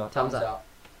 Nolan. thumbs up. Thumbs up.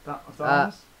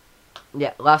 Thumbs.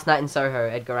 Yeah, Last Night in Soho,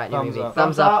 Edgar Wright new Thumbs movie. up.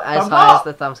 Thumbs Thumbs up up, as thumbs high as up.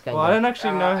 the thumbs can Well, I go. don't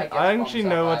actually know. I guess I don't actually thumbs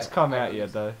know up, what's I come out believe yet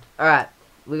so. though. Alright,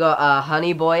 we got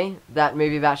Honey Boy, that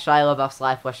movie about Shia LaBeouf's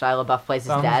life where Shia LaBeouf plays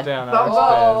his Thumbs dad. down. Thumbs I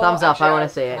up. was Thumbs up, I Actually, wanna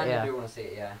see it, kinda yeah. do wanna see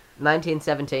it, yeah.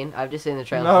 1917, I've just seen the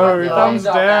trailer. No, for that. thumbs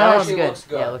up. down. That Looks actually good. looks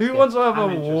good. Yeah, looks Who good. wants to have a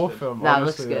I'm war interested. film? Nah, it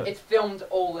looks honestly? good. It's filmed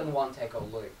all in one take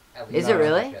of loop. At least Is it it looks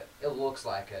really? like it. It looks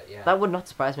like it, yeah. That would not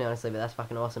surprise me honestly, but that's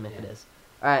fucking awesome if it Yeah. is.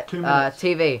 Alright, 2 minutes.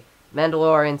 TV,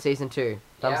 Mandalorian season 2,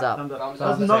 thumbs Yeah. up. Thumbs up. Thumbs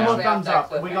There's up. no more Especially thumbs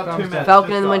after up. We got Cliffhanger. 2 Thumbs minutes. Falcon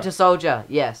to and the start. Winter Soldier,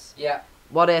 yes. Yeah.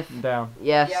 What If, Down.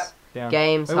 yes. Yep. Down.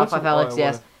 Games, Wait, what's Half-Life the- oh, Alyx, what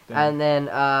yes. if? Down. And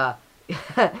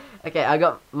then, okay, I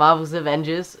got Marvel's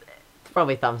Avengers. It's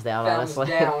probably thumbs down, Thumbs honestly.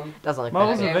 down. Doesn't look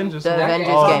Marvel's bad. Again, Avengers. The that Avengers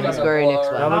game's game, gonna Square Enix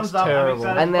blur. one. That looks Thumbs up, I'm terrible.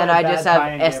 excited And to then play I a just bad have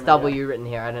tie-in game SW again. written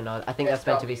here. I don't know. I think that's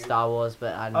meant to be SW. Star Wars,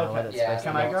 but I don't know Okay. what it's Yeah, supposed it's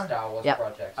to Can be. I not go? Star Wars Yep.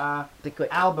 project. Be quick.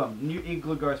 Album, new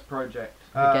Igloo Ghost project.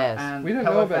 cares? And We don't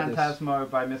know Hello about this. Phantasmo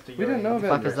by Mr. We don't know Yuri.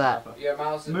 about Fuck is that? Yeah,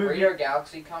 Miles, is Movie- Burrito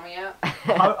Galaxy coming out?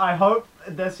 I hope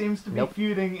there seems to be Nope.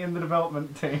 feuding in the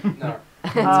development team. No.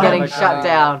 It's getting my shut God.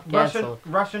 down. Russian Cancelled.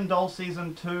 Russian Doll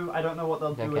Season 2. I don't know what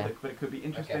they'll do with Okay. it, but it could be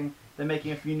interesting. They're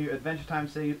making a few new Adventure Time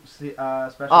specials.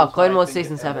 Oh, Clone I Wars think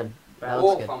Season it's 7. That bad.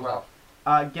 looks Oh, good. thumbs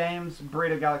up. Games,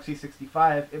 Burrito Galaxy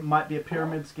 65. It might be a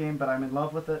pyramid scheme, but I'm in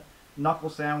love with it. Knuckle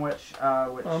Sandwich,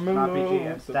 which is I'm an in RPG, love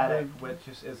and with the Static, bug.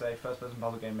 which is a first-person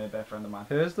puzzle game made by a friend of mine.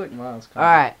 Here's like Miles.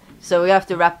 Alright, so we have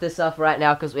to wrap this up right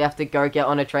now because we have to go get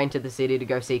on a train to the city to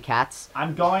go see Cats.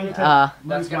 I'm going to Uh,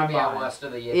 That's lose gonna my be our mind. worst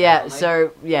of the year. yeah, definitely.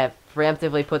 so, yeah,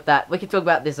 preemptively put that. We can talk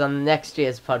about this on next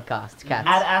year's podcast, Cats.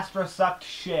 Ad Astra sucked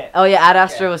shit. Oh, yeah, Ad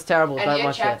Astra Okay. was terrible. And Don't yet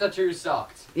watch chapter it. 2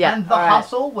 sucked. Yeah, And The alright.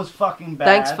 Hustle was fucking bad.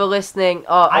 Thanks for listening.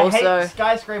 Oh, I also, hate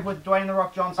Skyscraper with Dwayne The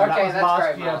Rock Johnson. Okay, that was that's last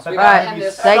great, year. Miles. But We that gotta movie end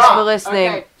this. thanks sucked. for listening.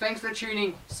 Okay, thanks for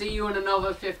tuning. See you in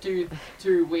another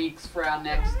 52 weeks for our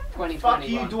next 2020 Fuck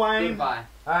you, one. Dwayne. Goodbye.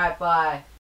 Alright, bye.